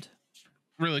penultimate round.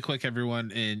 Really quick, everyone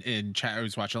in chat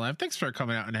who's watching live, thanks for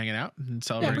coming out and hanging out and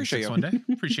celebrating appreciate 6 you. one day.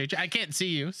 Appreciate you. I can't see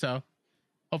you, so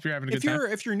hope you're having a good time.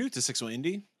 If you're new to 6-1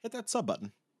 Indie, hit that sub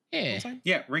button. Yeah.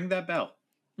 Yeah, ring that bell.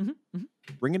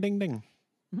 Ring a ding ding.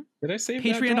 Did I save that?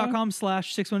 John?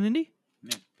 Patreon.com/61indie.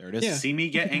 There it is. Yeah. See me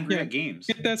get angry Yeah. at games.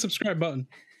 Hit that subscribe button.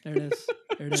 There it is.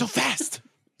 There it is. So fast.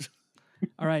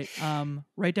 All right.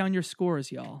 Write down your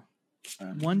scores, y'all.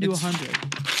 1 to It's-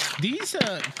 100. These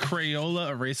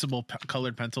Crayola erasable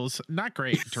colored pencils, not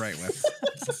great to write with.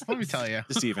 Let me tell you.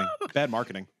 Deceiving. Bad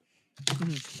marketing.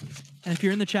 And if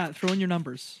you're in the chat, throw in your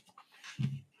numbers.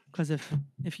 Because if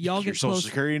y'all Your get social close,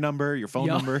 security number, your phone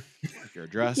Y'all- number, your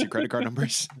address, your credit card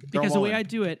numbers. Throw because them the all way in. I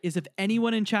do it is if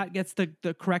anyone in chat gets the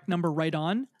correct number right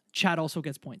on, chat also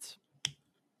gets points.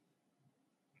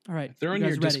 All right. They're you on guys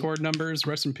your ready? Discord numbers.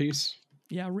 Rest in peace.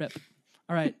 Yeah, rip.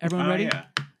 All right, everyone ready? Yeah.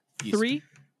 Easy. 3,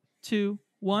 2,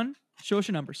 1. Show us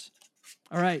your numbers.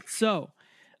 All right, so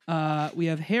we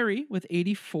have Harry with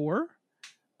 84.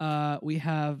 We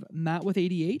have Matt with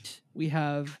 88. We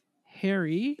have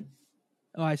Harry.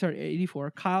 Oh, I started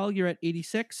 84. Kyle, you're at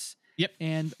 86. Yep.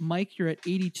 And Mike, you're at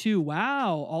 82.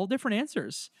 Wow, all different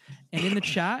answers. And in the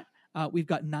chat, we've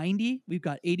got 90. We've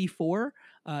got 84.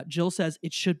 Jill says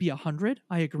it should be 100.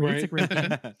 I agree. It's a great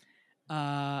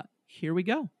game. Here we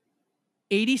go.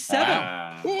 87.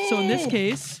 Ah. So in this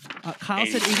case, Kyle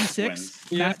said 86,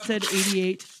 wins. Matt said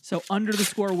 88. So under the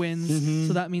score wins. Mhm.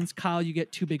 So that means Kyle, you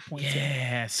get 2 big points. Here.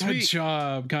 Yeah, Good sweet.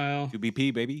 job, Kyle.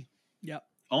 2BP, baby. Yep.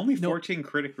 Only Nope. 14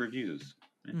 critic reviews.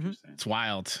 Interesting. It's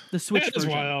wild. The Switch That is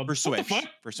version. wild. For What the Switch. fuck?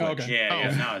 For Switch. Okay.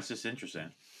 Yeah, Oh. no, it's just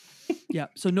interesting. Yeah.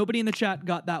 So nobody in the chat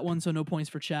got that one. So no points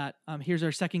for chat. Here's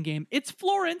our second game. It's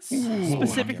Florence, Ooh,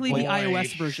 specifically the boy.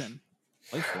 iOS version.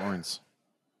 Play Florence.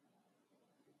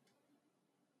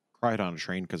 Cried on a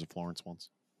train because of Florence once.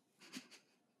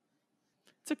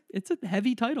 It's a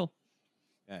heavy title.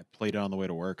 Yeah, I played it on the way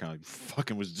to work and I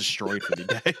fucking was destroyed for the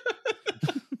day.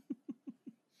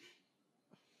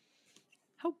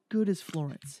 How good is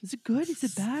Florence? Is it good? Is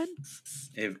it bad?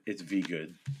 It's V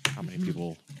good. How many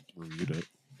people reviewed it?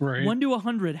 Right. 1 to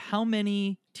 100. How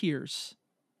many tiers?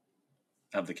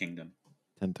 Of the kingdom.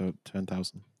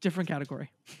 10,000. Different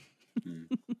category.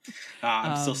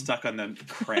 I'm still stuck on them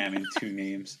cramming 2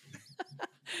 names.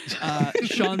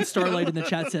 Sean Starlight in the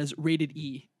chat says rated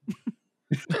E.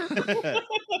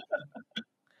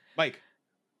 Mike.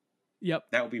 Yep.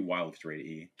 That would be wild if it's rated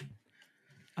E.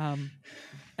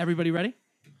 Everybody ready?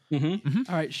 Mm-hmm.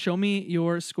 All right, show me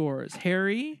your scores.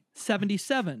 Harry,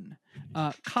 77.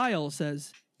 Kyle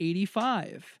says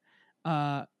 85.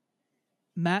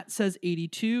 Matt says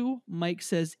 82. Mike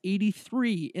says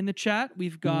 83. In the chat,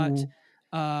 we've got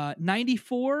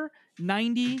 94,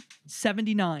 90,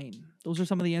 79. Those are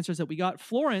some of the answers that we got.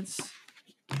 Florence,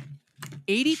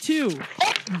 82.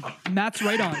 Matt's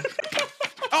right on.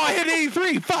 Oh, I hit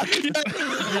 83. Fuck.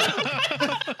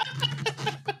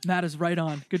 Matt is right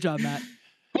on. Good job, Matt.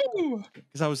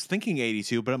 Because I was thinking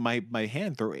 82, but my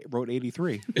hand wrote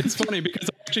 83. It's funny because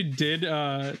I actually did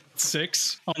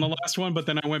 6 on the last one, but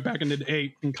then I went back and did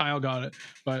 8, and Kyle got it.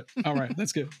 But all right,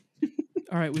 that's good.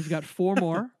 All right, we've got 4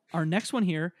 more. Our next one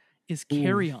here is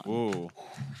Carry On. Ooh.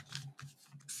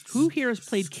 Who here has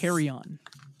played Carry On?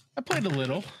 I played a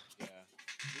little. Yeah.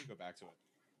 We can go back to it.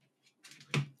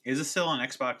 Is it still on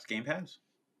Xbox Game Pass?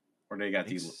 Or they got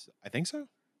these? I think so.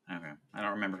 Okay. I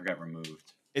don't remember if it got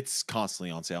removed. It's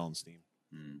constantly on sale on Steam.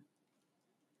 I'm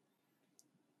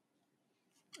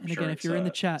And sure again, if it's, you're in the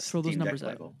chat, throw those Steam Deck numbers out.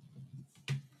 label.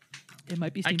 It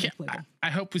might be I Steam can't. Deck label. I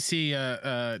hope we see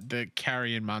the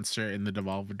carrion monster in the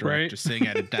Devolver Direct Right. just sitting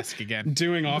at a desk again.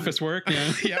 Doing office work.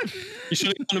 Yeah. Yep. You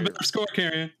should have done a better score,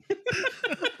 Carrion.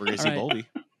 We're going to see All right.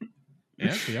 Boldy.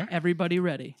 Yeah, we are. Everybody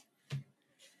ready?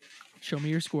 Show me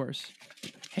your scores.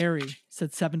 Harry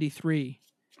said 73.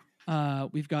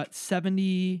 We've got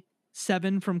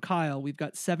 77 from Kyle. We've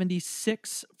got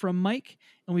 76 from Mike.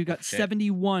 And we've got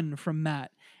 71 from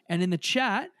Matt. And in the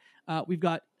chat, we've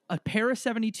got a pair of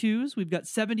 72s. We've got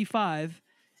 75.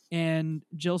 And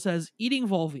Jill says, eating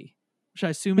Volvi, which I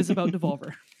assume is about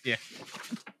Devolver. Yeah.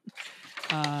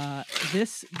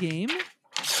 This game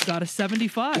got a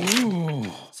 75. Ooh.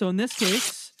 So in this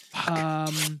case,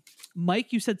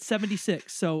 Mike, you said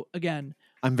 76. So again,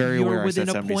 I'm very You're aware I said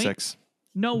within a point. 76.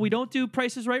 no, we don't do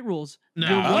Price is Right rules. No.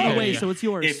 You're one Okay, away, yeah. so it's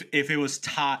yours. If it was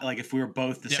tied, like if we were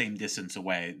both the Yep. same distance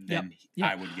away, then Yep.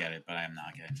 I would get it, but I am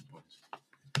not getting the points.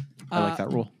 I like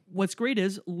that rule. What's great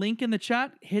is Link in the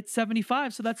chat hit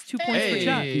 75, so that's 2 points for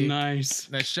chat. Hey. Nice.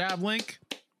 Nice job, Link.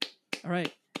 All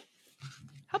right.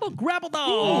 How about Grapple Dog?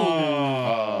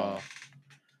 Oh.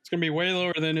 It's gonna be way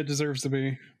lower than it deserves to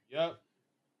be. Yep.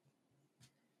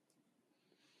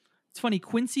 It's funny.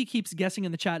 Quincy keeps guessing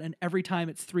in the chat, and every time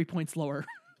it's 3 points lower.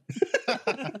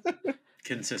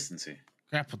 Consistency.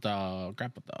 Grapple dog.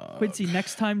 Grapple dog. Quincy,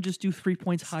 next time just do 3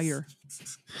 points higher.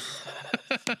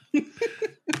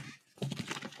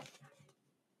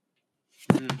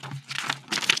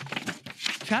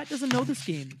 Chat doesn't know this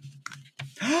game.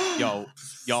 Y'all.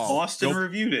 Austin Go,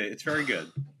 reviewed it. It's very good.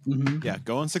 Mm-hmm. yeah,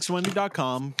 go on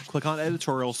 620.com, click on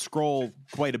editorial, scroll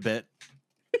quite a bit.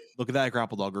 Look at that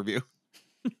Grapple Dog review.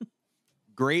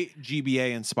 Great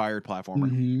GBA inspired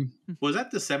platformer. Mm-hmm. Was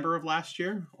that December of last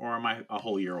year, or am I a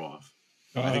whole year off?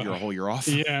 I think you're a whole year off.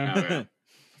 Yeah. Okay.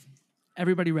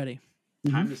 Everybody ready?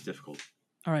 Time is difficult.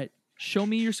 All right. Show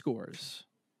me your scores.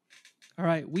 All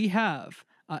right. We have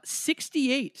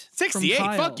 68. from 68.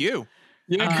 Kyle. Fuck you.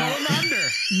 Yeah. Going under.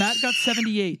 Matt got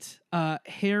 78.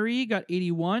 Harry got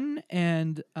 81.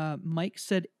 And Mike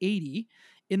said 80.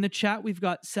 In the chat, we've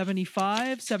got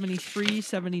 75, 73,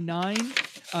 79.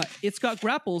 It's got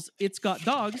grapples. It's got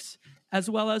dogs. As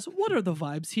well as, what are the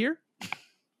vibes here?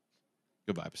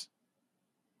 Good vibes.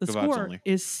 The Good vibes score only.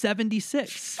 is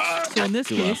 76. So in this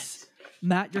Too low. case,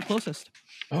 Matt, you're closest.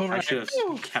 All I right. should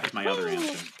have kept my other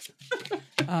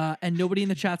answer. And nobody in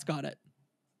the chat's got it.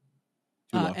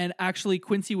 Too low. And actually,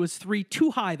 Quincy was 3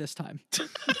 too high this time.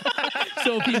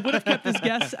 So if he would have kept his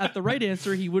guess at the right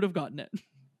answer, he would have gotten it.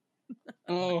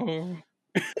 Oh.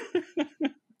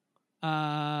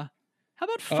 How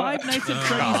about Five Nights at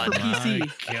Freddy's for PC?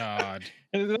 My God.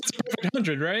 That's a perfect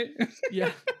 100, right?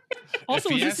 Yeah. Also,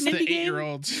 is this an the indie game?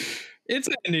 8-year-olds. It's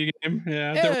an indie game.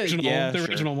 Yeah. Yeah, The original, yeah, the sure.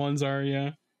 original ones are,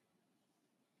 yeah.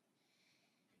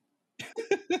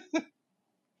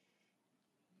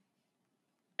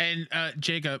 And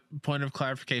Jacob, point of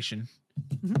clarification.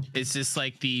 Mhm. Is this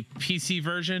like the PC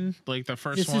version, like the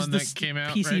first This is one the that came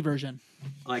out? PC right? version.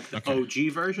 Like the Okay. OG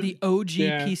version? The OG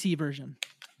Yeah. PC version.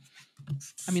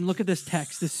 I mean, look at this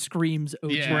text. This screams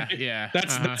OG. Yeah, Right. yeah.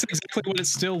 That's uh-huh. that's exactly what it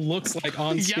still looks like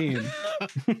on Yep. Steam.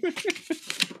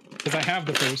 Because I have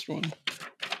the first one.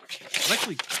 I'm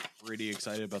actually pretty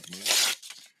excited about the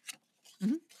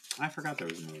movie. I forgot there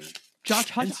was a movie. Josh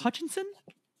Hutchinson?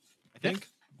 I think.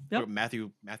 Yep.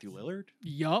 Matthew Lillard.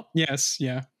 Yup. Yes,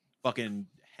 yeah. Fucking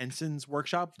Henson's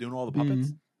workshop doing all the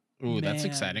puppets. Ooh, that's Man.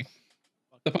 exciting.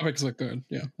 The puppets look good.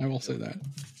 Yeah, I will say that.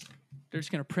 They're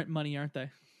just gonna print money, aren't they?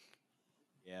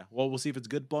 Yeah. Well, we'll see if it's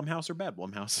good Blumhouse or bad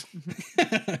Blumhouse.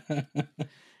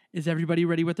 Is everybody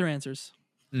ready with their answers?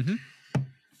 Mm-hmm.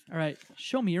 All right,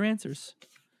 show me your answers.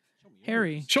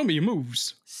 Harry, Show me your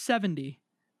moves. 70.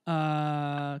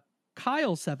 Kyle,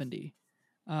 70.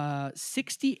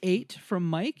 68 from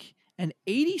Mike, and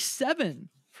 87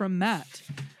 from Matt.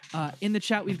 In the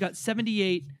chat, we've got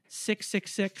 78,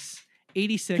 666,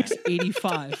 86,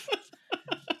 85.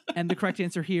 And the correct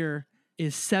answer here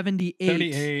is 78.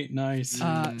 78, nice.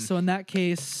 So in that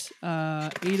case,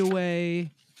 8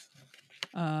 away,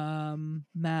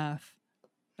 math.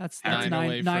 That's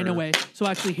nine away. So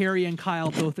actually, Harry and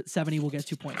Kyle both at 70 will get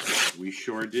 2 points. We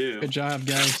sure do. Good job,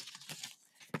 guys.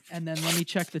 And then let me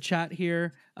check the chat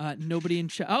here. Nobody in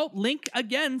chat. Oh, Link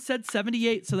again said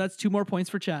 78. So that's 2 more points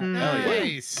for chat.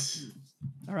 Nice.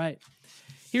 All right.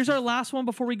 Here's our last one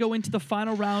before we go into the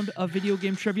final round of video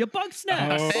game trivia. Bug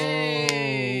Snacks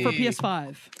Hey. for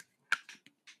PS5.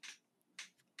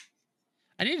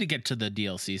 I need to get to the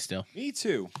DLC still. Me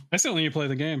too. I still need to play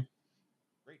the game.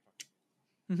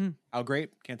 Mm-hmm. How great?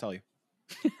 Can't tell you.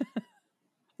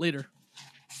 Later.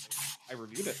 I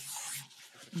reviewed it.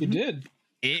 You did.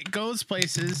 It goes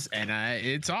places, and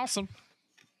it's awesome.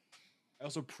 I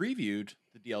also previewed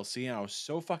the DLC, and I was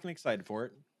so fucking excited for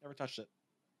it. Never touched it.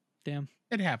 Damn.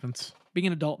 It happens. Being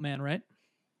an adult man, right?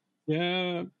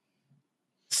 Yeah.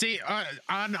 See,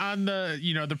 on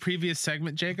the the previous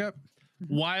segment, Jacob,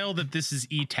 wild that this is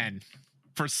E10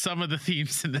 for some of the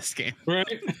themes in this game. Right.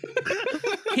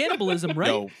 Cannibalism, right?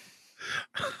 No.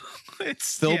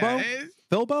 It's Bilbo?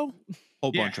 Bilbo?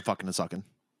 Whole Yeah. bunch of fucking and sucking.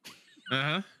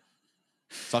 Uh-huh.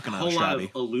 Sucking A on a whole lot of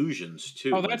Strabby. illusions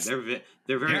too. Oh, Like, that's-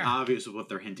 they're very Yeah. obvious of what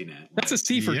they're hinting at. That's a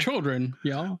C for Yeah. children,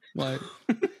 y'all. Like,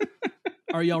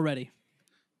 Are y'all ready?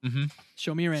 Mm-hmm.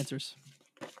 Show me your answers.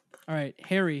 All right,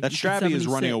 Harry. That you said Strabby is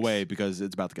running 76. away because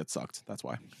it's about to get sucked. That's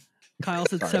why. Kyle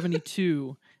said Sorry.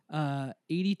 72.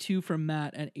 82 from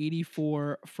Matt and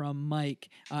 84 from Mike.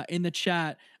 In the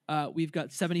chat, we've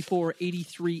got 74,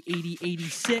 83, 80,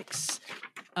 86.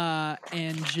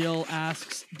 And Jill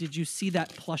asks, did you see that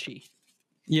plushie?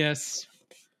 yes.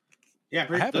 Yeah,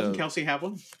 I have doesn't a- Kelsey have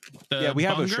one? Yeah, we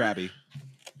have a Strabby.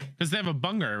 Because they have a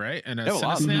bunger, right? And a They have a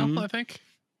lot of snail, them. I think.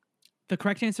 The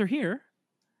correct answer here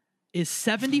is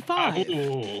 75.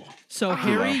 Oh. So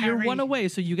Harry, you're Harry. 1 away,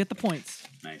 so you get the points.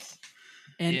 Nice.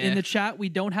 And in Yeah. the chat, we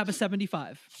don't have a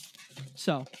 75.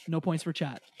 So no points for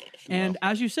chat. And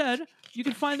as you said, you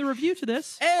can find the review to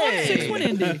this on Hey! 61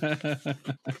 Indie.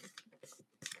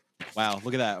 Wow,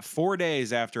 look at that. 4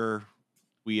 days after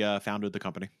we founded the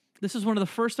company. This is one of the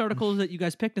first articles that you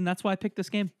guys picked, and that's why I picked this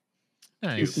game.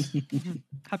 Nice.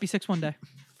 Happy 6-1 day.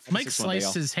 Mike 6 one day,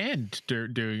 sliced y'all. his hand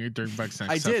during Bugsnax.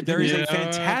 I did. There is Yeah. a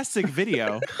fantastic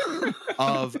video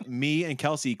of me and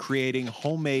Kelsey creating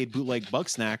homemade bootleg bug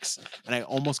snacks, and I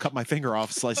almost cut my finger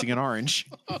off slicing an orange.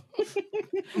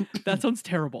 That sounds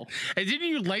terrible. And didn't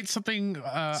you light something,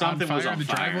 Something on was fire on in the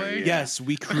fire, driveway? yeah. Yes,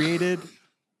 we created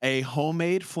a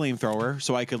homemade flamethrower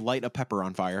so I could light a pepper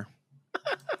on fire.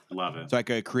 Love it. So I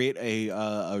could create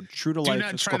a true to Do life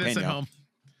not try this at Scorpio. home.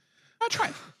 I'll try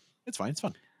it. It's fine. It's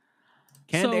fun.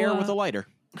 Canned So, air with a lighter.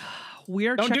 We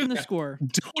are Don't do checking the that. score.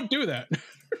 Don't do that.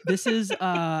 This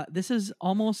is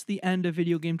almost the end of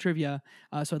video game trivia.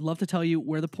 So I'd love to tell you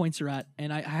where the points are at.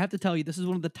 And I have to tell you, this is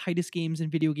one of the tightest games in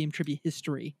video game trivia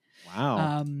history.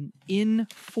 Wow. In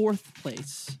 4th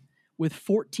place with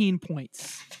 14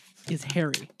 points is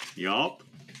Harry. Yup.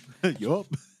 Yup.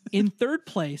 In 3rd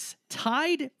place,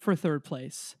 tied for 3rd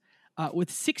place, with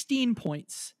 16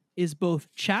 points, is both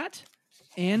Chat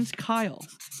and Kyle.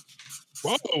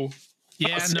 Whoa.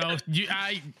 Yeah, Awesome. no,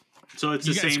 So it's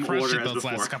you the guys same crushed order it as those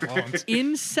before. last couple rounds.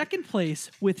 In 2nd place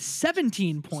with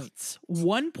 17 points,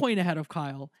 1 point ahead of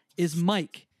Kyle, is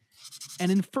Mike.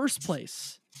 And in 1st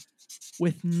place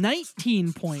with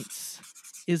 19 points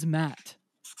is Matt.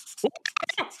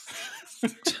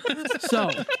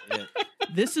 So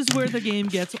this is where the game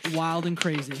gets wild and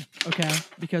crazy, okay?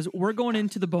 Because we're going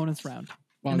into the bonus round.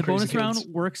 Wild And the crazy bonus round kids.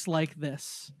 works like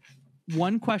this.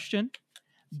 1 question,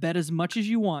 bet as much as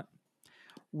you want.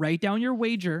 Write down your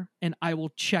wager and I will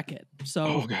check it. So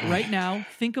Oh, God. right now,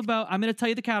 think about, I'm going to tell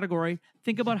you the category.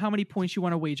 Think about how many points you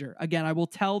want to wager. Again, I will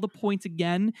tell the points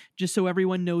again just so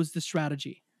everyone knows the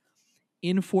strategy.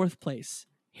 In 4th place,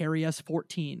 Harry has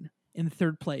 14. In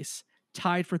 3rd place,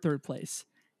 tied for 3rd place,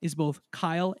 is both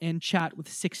Kyle and Chat with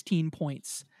 16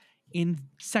 points. In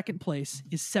 2nd place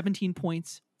is 17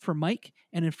 points for Mike.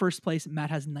 And in 1st place, Matt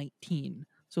has 19.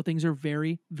 So things are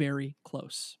very, very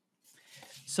close.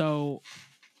 So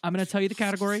I'm going to tell you the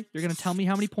category. You're going to tell me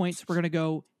how many points. We're going to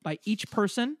go by each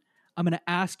person. I'm going to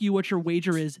ask you what your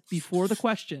wager is before the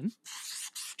question,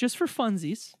 just for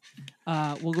funsies.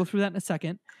 We'll go through that in a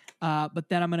second. But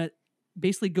then I'm going to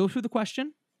basically go through the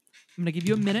question. I'm going to give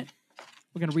you a minute.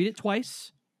 We're going to read it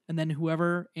twice. And then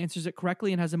whoever answers it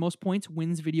correctly and has the most points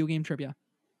wins video game trivia.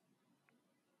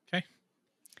 Okay.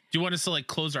 Do you want us to like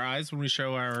close our eyes when we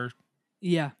show our...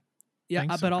 Yeah.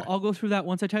 Thanks, But okay. I'll go through that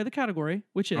once I tell you the category,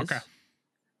 which is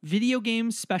video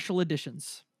games special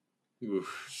editions.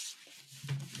 Oof.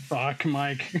 Fuck,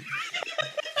 Mike.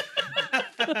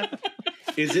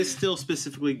 Is this still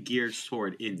specifically geared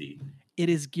toward indie? It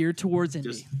is geared towards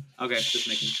indie. Just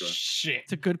making sure. Shit.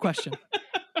 It's a good question.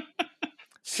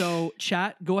 So,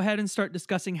 chat, go ahead and start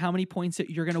discussing how many points that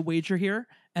you're going to wager here,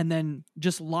 and then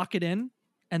just lock it in,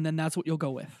 and then that's what you'll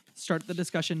go with. Start the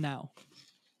discussion now.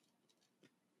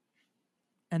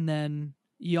 And then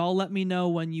y'all let me know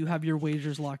when you have your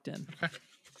wagers locked in.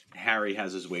 Harry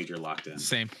has his wager locked in.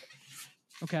 Same.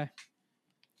 Okay.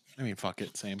 I mean, fuck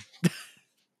it, same.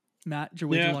 Matt, is your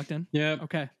wager Yeah. locked in? Yeah.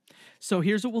 Okay. So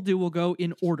here's what we'll do. We'll go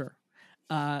in order.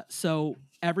 So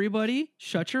everybody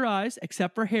shut your eyes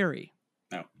except for Harry.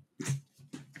 No.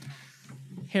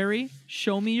 Harry,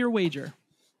 show me your wager.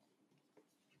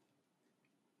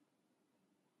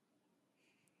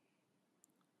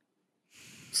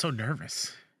 So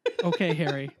nervous. Okay,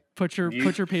 Harry. Put your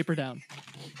paper down.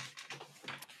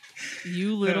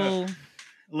 You little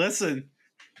Listen,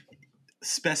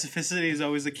 specificity is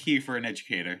always a key for an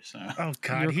educator. So Oh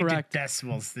God, You're he correct. did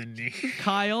decimals, didn't he?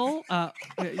 Kyle.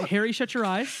 Harry, shut your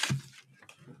eyes.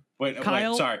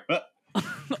 Kyle- sorry.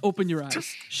 Open your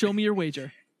eyes. Show me your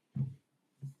wager.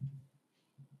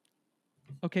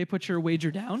 Okay, put your wager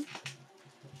down.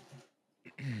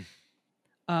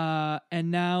 And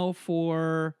now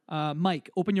for Mike,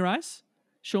 open your eyes.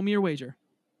 Show me your wager.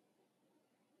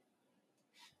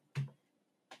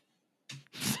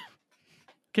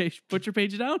 Okay, put your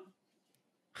page down.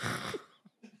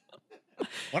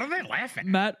 What are they laughing at?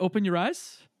 Matt, open your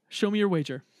eyes. Show me your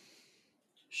wager.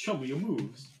 Show me your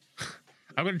moves.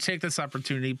 I'm going to take this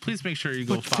opportunity. Please make sure you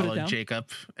go Put it follow down. Jacob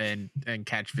and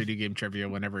catch video game trivia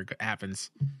whenever it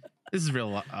happens. This is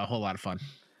a whole lot of fun.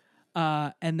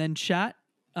 And then chat,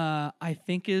 I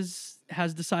think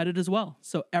has decided as well.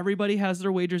 So everybody has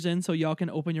their wagers in, so y'all can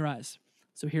open your eyes.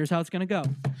 So here's how it's gonna go.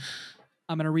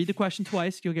 I'm gonna read the question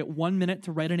twice. You'll get 1 minute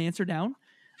to write an answer down,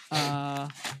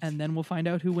 and then we'll find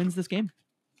out who wins this game.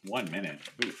 1 minute.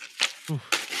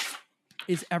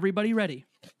 Is everybody ready?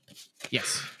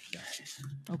 Yes.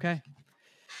 Okay. Let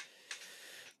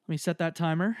me set that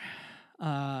timer,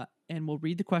 and we'll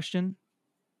read the question.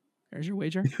 There's your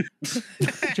wager.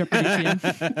 Jeopardy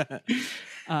TM.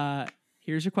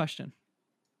 Here's your question.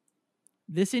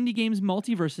 This indie game's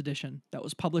Multiverse Edition that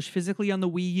was published physically on the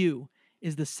Wii U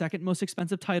is the second most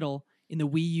expensive title in the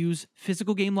Wii U's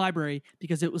physical game library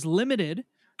because it was limited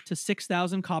to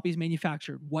 6,000 copies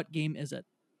manufactured. What game is it?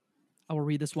 I will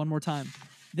read this one more time.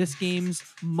 This game's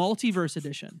Multiverse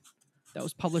Edition that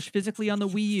was published physically on the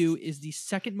Wii U is the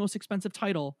second most expensive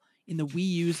title in the Wii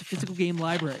U's physical game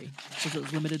library because it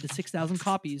was limited to 6,000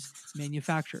 copies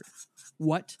manufactured.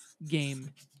 What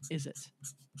game is it?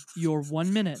 Your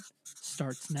 1 minute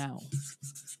starts now.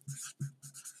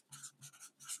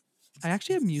 I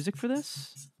actually have music for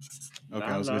this. Okay,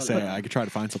 I was gonna say I could try to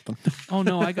find something. Oh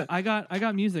no, I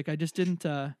got music. I just didn't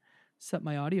set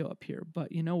my audio up here.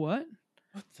 But you know what?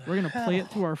 We're gonna play it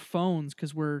through our phones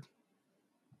because we're.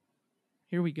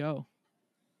 Here we go.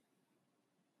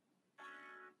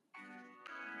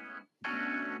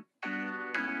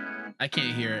 I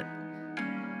can't hear it.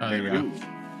 Oh, There there you we go. go.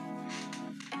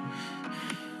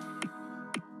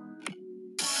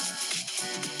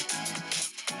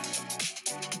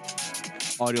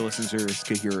 Audio listeners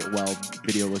could hear it well.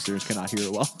 Video listeners cannot hear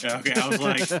it well. Yeah, okay, I was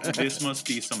like, this must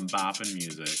be some bopping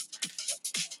music.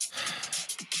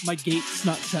 My gate's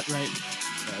not set right.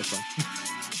 Yeah, that's fine.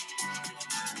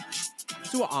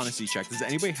 Let's do an honesty check. Does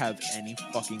anybody have any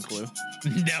fucking clue?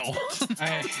 No.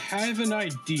 I have an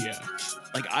idea.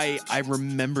 Like I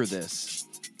remember this,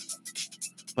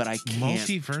 but I can't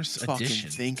Multiverse fucking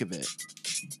Edition. think of it.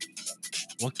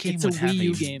 What game It's a would have Wii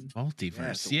U a game.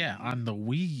 multiverse? Yeah, Yeah, on the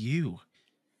Wii U.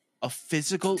 A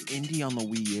physical indie on the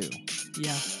Wii U.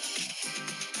 Yeah.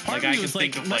 Part Like of I me can was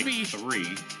think of let like me- 3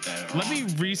 that are Let me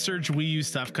research Wii U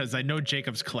stuff because I know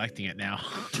Jacob's collecting it now.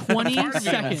 20 Part of me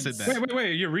seconds. said that.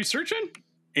 Wait. You're researching?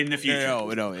 in the future. No.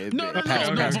 No,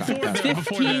 pass. before the- 15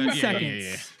 before the- yeah, seconds.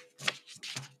 yeah.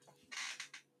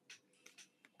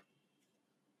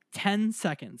 10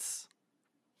 seconds.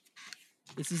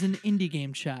 This is an indie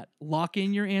game chat. Lock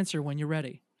in your answer when you're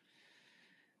ready.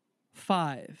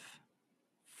 5,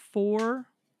 4,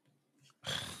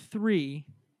 3,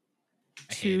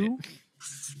 I hate 2,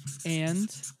 and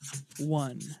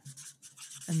 1.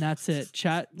 And that's it.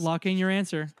 Chat, lock in your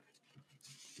answer.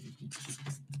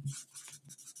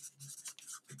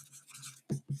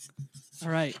 All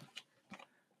right.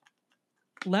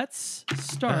 Let's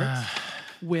start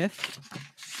with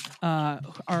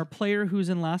our player who's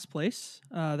in last place.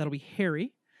 That'll be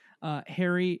Harry.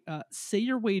 Harry, say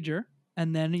your wager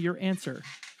and then your answer.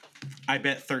 I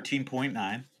bet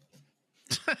 13.9.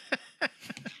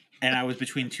 And I was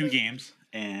between two games,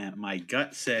 and my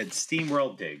gut said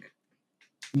SteamWorld Dig.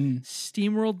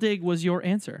 SteamWorld Dig was your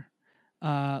answer.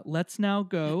 Let's now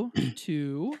go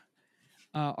to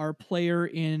our player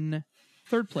in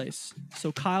third place.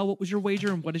 So, Kyle, what was your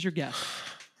wager and what is your guess?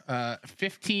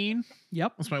 15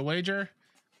 Yep. was my wager.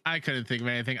 I couldn't think of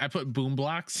anything. I put boom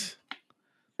blocks.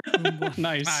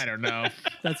 Nice. I don't know.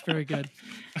 That's very good.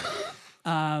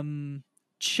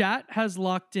 Chat has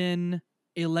locked in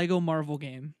a Lego Marvel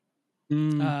game.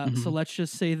 So let's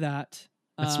just say that.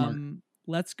 That's smart.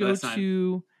 Let's go That's not-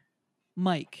 to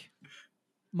Mike.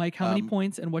 Mike, how many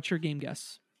points and what's your game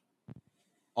guess?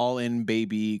 All in,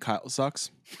 baby. Kyle sucks.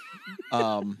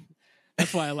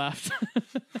 That's why I laughed.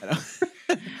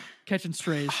 Catching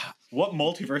strays. What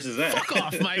multiverse is that? Fuck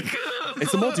off, Mike.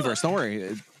 It's the multiverse. Don't worry.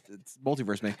 It's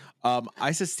multiverse me.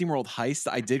 I said SteamWorld Heist.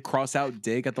 I did cross out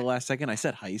Dig at the last second. I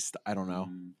said Heist. I don't know.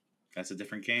 That's a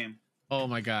different game. Oh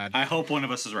my god. I hope one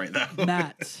of us is right, though.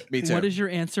 Matt, Me too. what is your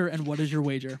answer and what is your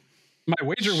wager? My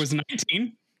wager was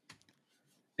 19,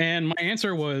 and my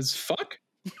answer was fuck.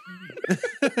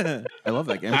 I love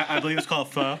that game. I believe it's called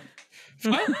Pho.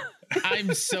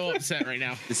 I'm so upset right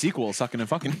now. The sequel, Sucking and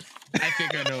Fucking. I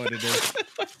think I know what it is.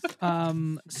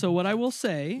 So what I will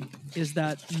say is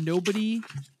that nobody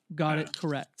got it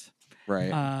correct.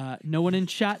 Right. No one in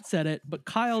chat said it, but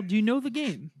Kyle, do you know the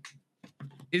game?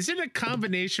 Is it a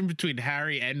combination between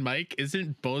Harry and Mike?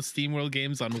 Isn't both SteamWorld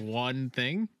games on one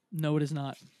thing? No, it is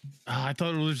not. I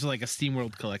thought it was like a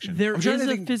SteamWorld collection. There I'm is trying to a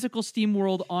think- physical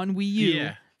SteamWorld on Wii U,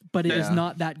 Yeah. but it is Yeah.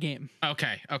 not that game.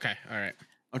 Okay, all right.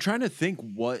 I'm trying to think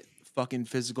what fucking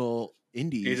physical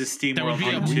indie. Is it That would SteamWorld be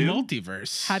a Dig 2?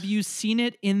 multiverse. Have you seen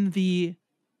it in the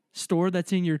store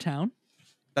that's in your town?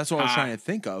 That's what I was trying to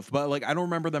think of. But like, I don't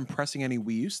remember them pressing any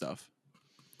Wii U stuff.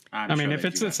 I'm I mean, sure if they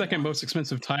it's do the that second now. most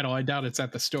expensive title, I doubt it's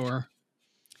at the store.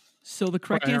 So the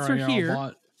correct Or answer ARL here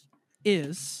bought.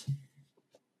 is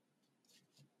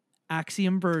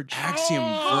Axiom Verge. Axiom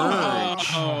Verge.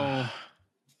 Oh,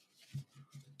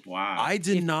 Wow. I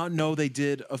did not know they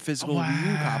did a physical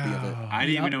Wii U copy of it. I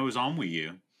didn't Yep. even know it was on Wii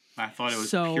U. I thought it was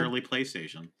So- purely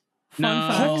PlayStation. Fun No.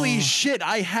 fact. Holy shit!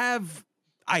 I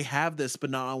have this, but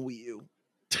not on Wii U.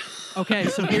 Okay,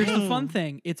 so here's the fun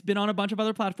thing. It's been on a bunch of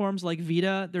other platforms like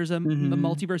Vita. There's a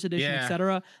multiverse edition, Yeah.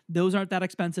 etc. Those aren't that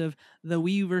expensive. The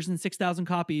Wii U version, 6,000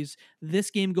 copies. This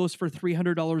game goes for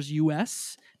 $300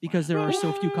 US because there are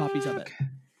so few copies of it.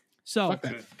 So fuck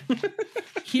that.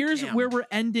 here's Damn. where we're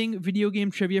ending video game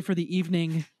trivia for the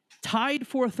evening. Tied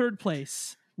for third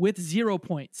place with 0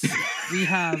 points. We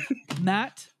have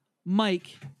Matt,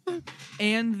 Mike,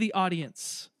 and the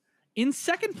audience. In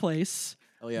second place,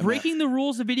 Hell yeah, breaking the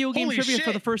rules of video game Holy trivia for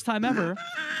shit. the first time ever,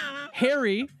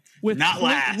 Harry with Not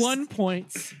last. 1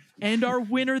 points, and our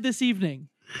winner this evening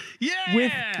Yeah.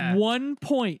 with 1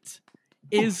 point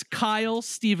is Kyle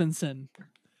Stevenson.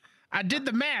 I did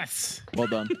the maths. Well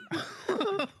done.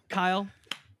 Kyle,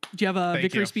 do you have a Thank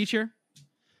victory you. speech here?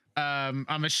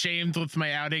 I'm ashamed with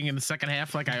my outing in the second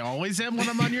half, like I always am when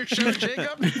I'm on your show,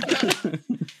 Jacob.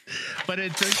 But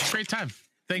it's a great time.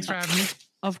 Thanks for having me.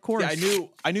 Of course. Yeah,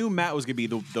 I knew Matt was gonna be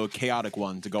the chaotic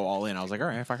one to go all in. I was like, all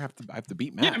right, if I have to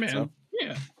beat Matt. Yeah, man. So.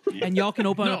 Yeah. And y'all can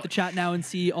open No. up the chat now and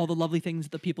see all the lovely things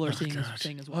that the people are seeing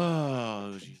as well.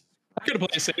 Oh, geez. I could have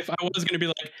played safe. I was going to be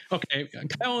like, okay,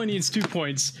 Kyle only needs 2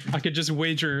 points. I could just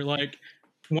wager like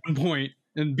 1 point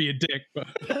and be a dick. But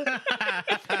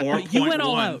Or But you went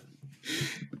all 0.1. out.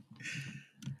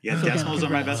 Yeah, So decimals are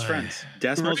my congrats. best friends.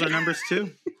 Decimals are numbers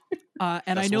too. And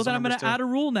I know Decimals that are I'm going numbers to too. add a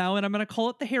rule now, and I'm going to call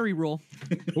it the Harry rule.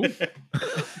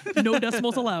 No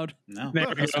decimals allowed. No. there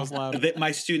we That go. was loud.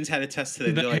 My students had a test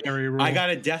today. The They're like, Harry rule. I got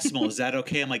a decimal. Is that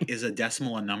okay? I'm like, is a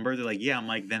decimal a number? They're like, yeah. I'm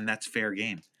like, then that's fair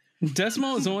game.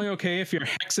 Decimal is only okay if you're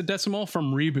hexadecimal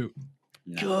from Reboot.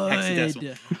 No. Good.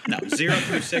 Hexadecimal. No, 0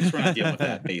 through 6, we're not dealing with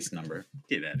that base number.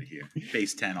 Get out of here.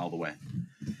 Base 10 all the way.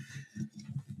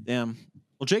 Damn.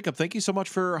 Well, Jacob, thank you so much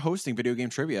for hosting video game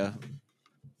trivia.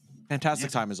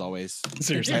 Fantastic time as always.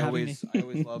 Seriously. I for having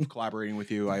always love collaborating with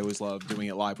you. I always love doing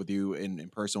it live with you in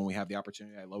person when we have the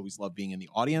opportunity. I always love being in the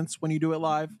audience when you do it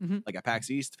live, Mhm. like at PAX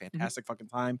East. Fantastic fucking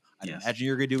time. I'd Yes. imagine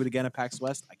you're gonna do it again at PAX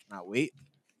West. I cannot wait.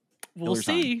 We'll Killer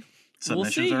time. see.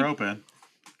 Submissions see. are open.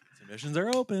 Submissions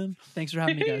are open. Thanks for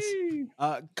having me, guys.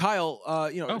 Kyle,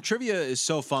 Oh. trivia is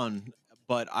so fun,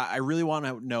 but I really want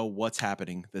to know what's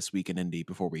happening this week in Indy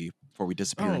before we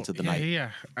disappear into the night. Yeah.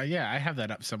 I have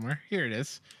that up somewhere. Here it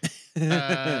is.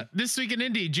 This week in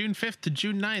Indy, June 5th to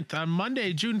June 9th. On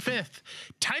Monday, June 5th,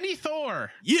 Tiny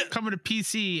Thor coming to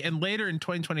PC and later in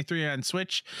 2023 on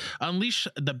Switch. Unleash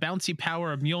the bouncy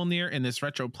power of Mjolnir in this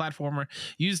retro platformer.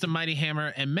 Use the mighty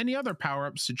hammer and many other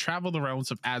power-ups to travel the realms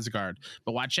of Asgard.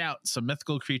 But watch out, some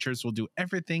mythical creatures will do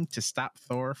everything to stop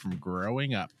Thor from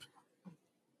growing up.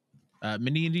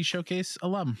 Mini Indie Showcase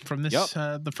alum from this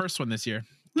the first one this year.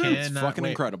 It's fucking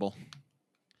incredible.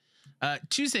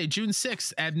 Tuesday, June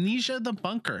 6th, Amnesia the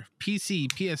Bunker, PC,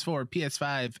 PS4,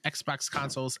 PS5, Xbox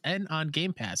consoles, and on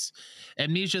Game Pass.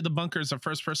 Amnesia the Bunker is a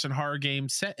first-person horror game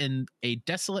set in a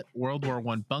desolate World War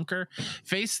I bunker.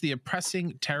 Face the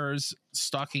oppressing terrors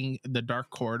stalking the dark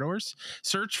corridors.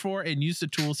 Search for and use the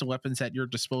tools and weapons at your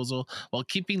disposal while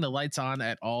keeping the lights on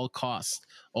at all costs.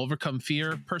 Overcome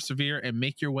fear, persevere, and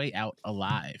make your way out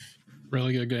alive.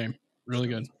 Really good game. Really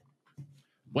good.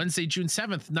 Wednesday, June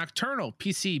 7th, Nocturnal,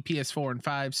 PC, PS4 and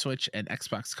 5, Switch, and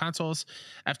Xbox consoles.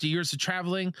 After years of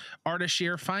traveling,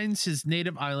 Ardashir finds his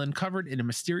native island covered in a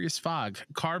mysterious fog.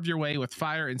 Carve your way with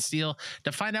fire and steel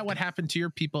to find out what happened to your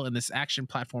people in this action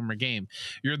platformer game.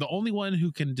 You're the only one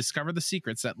who can discover the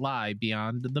secrets that lie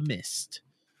beyond the mist.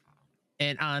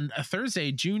 And on a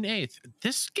Thursday, June 8th,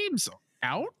 this game's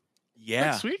out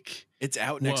next week? It's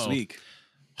out next week.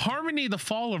 Harmony, the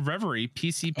Fall of Reverie,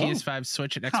 PC, PS5,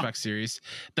 Switch, and Xbox Series.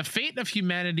 The fate of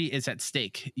humanity is at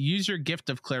stake. Use your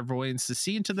gift of clairvoyance to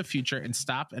see into the future and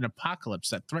stop an apocalypse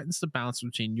that threatens the balance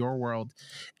between your world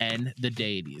and the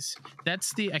deities.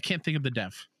 That's I can't think of the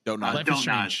dev. Don't nod. Life is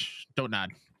Strange. Don't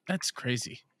nod. That's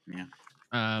crazy. Yeah.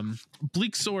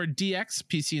 Bleak Sword DX,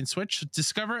 PC and Switch.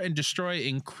 Discover and destroy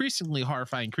increasingly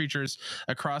horrifying creatures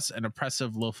across an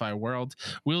oppressive lo-fi world,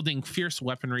 wielding fierce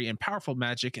weaponry and powerful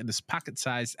magic in this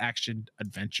pocket-sized action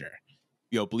adventure.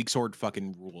 Yo, Bleak Sword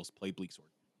fucking rules. Play Bleak Sword.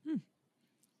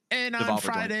 And on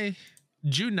Friday,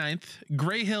 June 9th,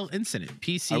 Grey Hill Incident,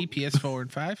 PC, PS4,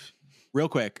 and 5. Real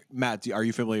quick, Matt, are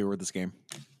you familiar with this game?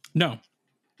 No.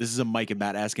 This is a Mike and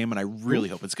Matt ass game, and I really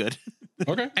hope it's good.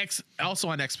 Okay. Also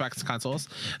on Xbox consoles.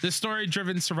 This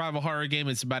story-driven survival horror game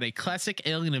is about a classic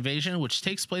alien invasion which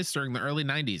takes place during the early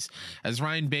 90s. As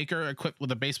Ryan Baker, equipped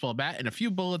with a baseball bat and a few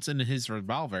bullets in his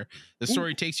revolver, the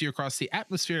story takes you across the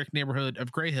atmospheric neighborhood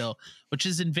of Grey Hill, which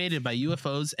is invaded by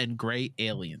UFOs and gray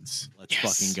aliens. Let's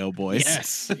fucking go,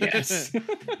 boys. Yes.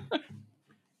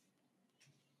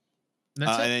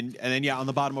 And then on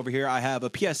the bottom over here, I have a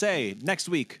PSA. Next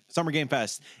week, Summer Game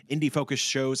Fest, indie-focused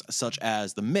shows such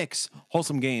as The Mix,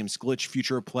 Wholesome Games, Glitch,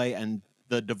 Future of Play, and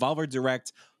the Devolver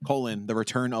Direct, The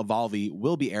Return of Volvi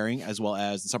will be airing, as well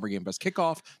as the Summer Game Fest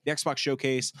Kickoff, the Xbox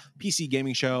Showcase, PC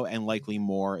Gaming Show, and likely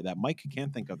more that Mike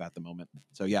can't think of at the moment.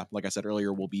 So yeah, like I said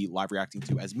earlier, we'll be live reacting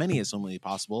to as many as humanly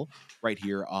possible right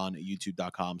here on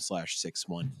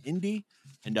youtube.com/61indie.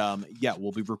 And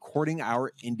we'll be recording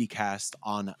our IndieCast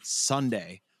on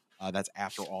Sunday. That's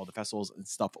after all the festivals and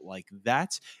stuff like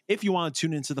that. If you want to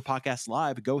tune into the podcast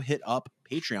live, go hit up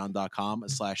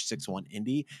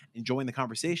patreon.com/61indie and join the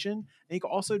conversation. And you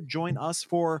can also join us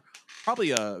for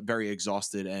probably a very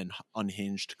exhausted and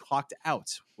unhinged Clocked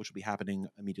Out, which will be happening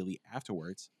immediately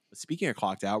afterwards. But speaking of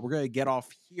Clocked Out, we're going to get off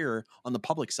here on the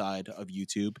public side of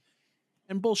YouTube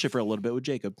and bullshit for a little bit with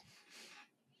Jacob.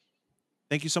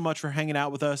 Thank you so much for hanging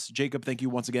out with us. Jacob, thank you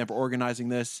once again for organizing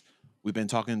this. We've been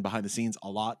talking behind the scenes a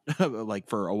lot, like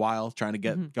for a while, trying to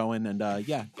get going. And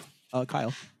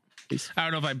Kyle, please. I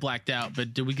don't know if I blacked out,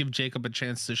 but did we give Jacob a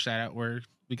chance to shout out where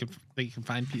they can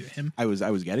find him? I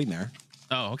was getting there.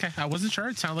 Oh, okay. I wasn't sure.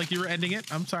 It sounded like you were ending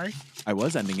it. I'm sorry. I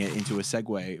was ending it into a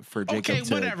segue for Jacob. Okay,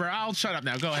 whatever. I'll shut up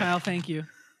now. Go ahead. Kyle, thank you.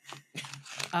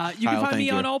 You can find me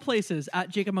on all places at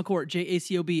Jacob McCourt,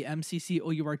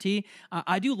 JACOBMCCOURT.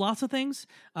 I do lots of things,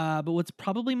 but what's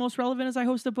probably most relevant is I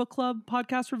host a book club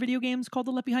podcast for video games called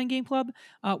the Left Behind Game Club.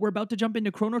 We're about to jump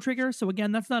into Chrono Trigger, so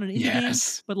again, that's not an indie game,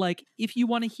 but like if you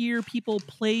want to hear people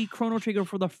play Chrono Trigger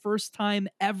for the first time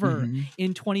ever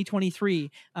in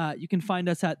 2023, you can find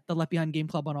us at the Left Behind Game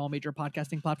Club on all major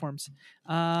podcasting platforms.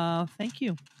 Thank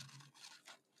you.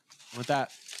 With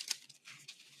that,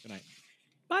 good night.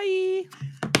 Bye.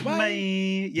 Bye.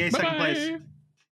 Yay, second place.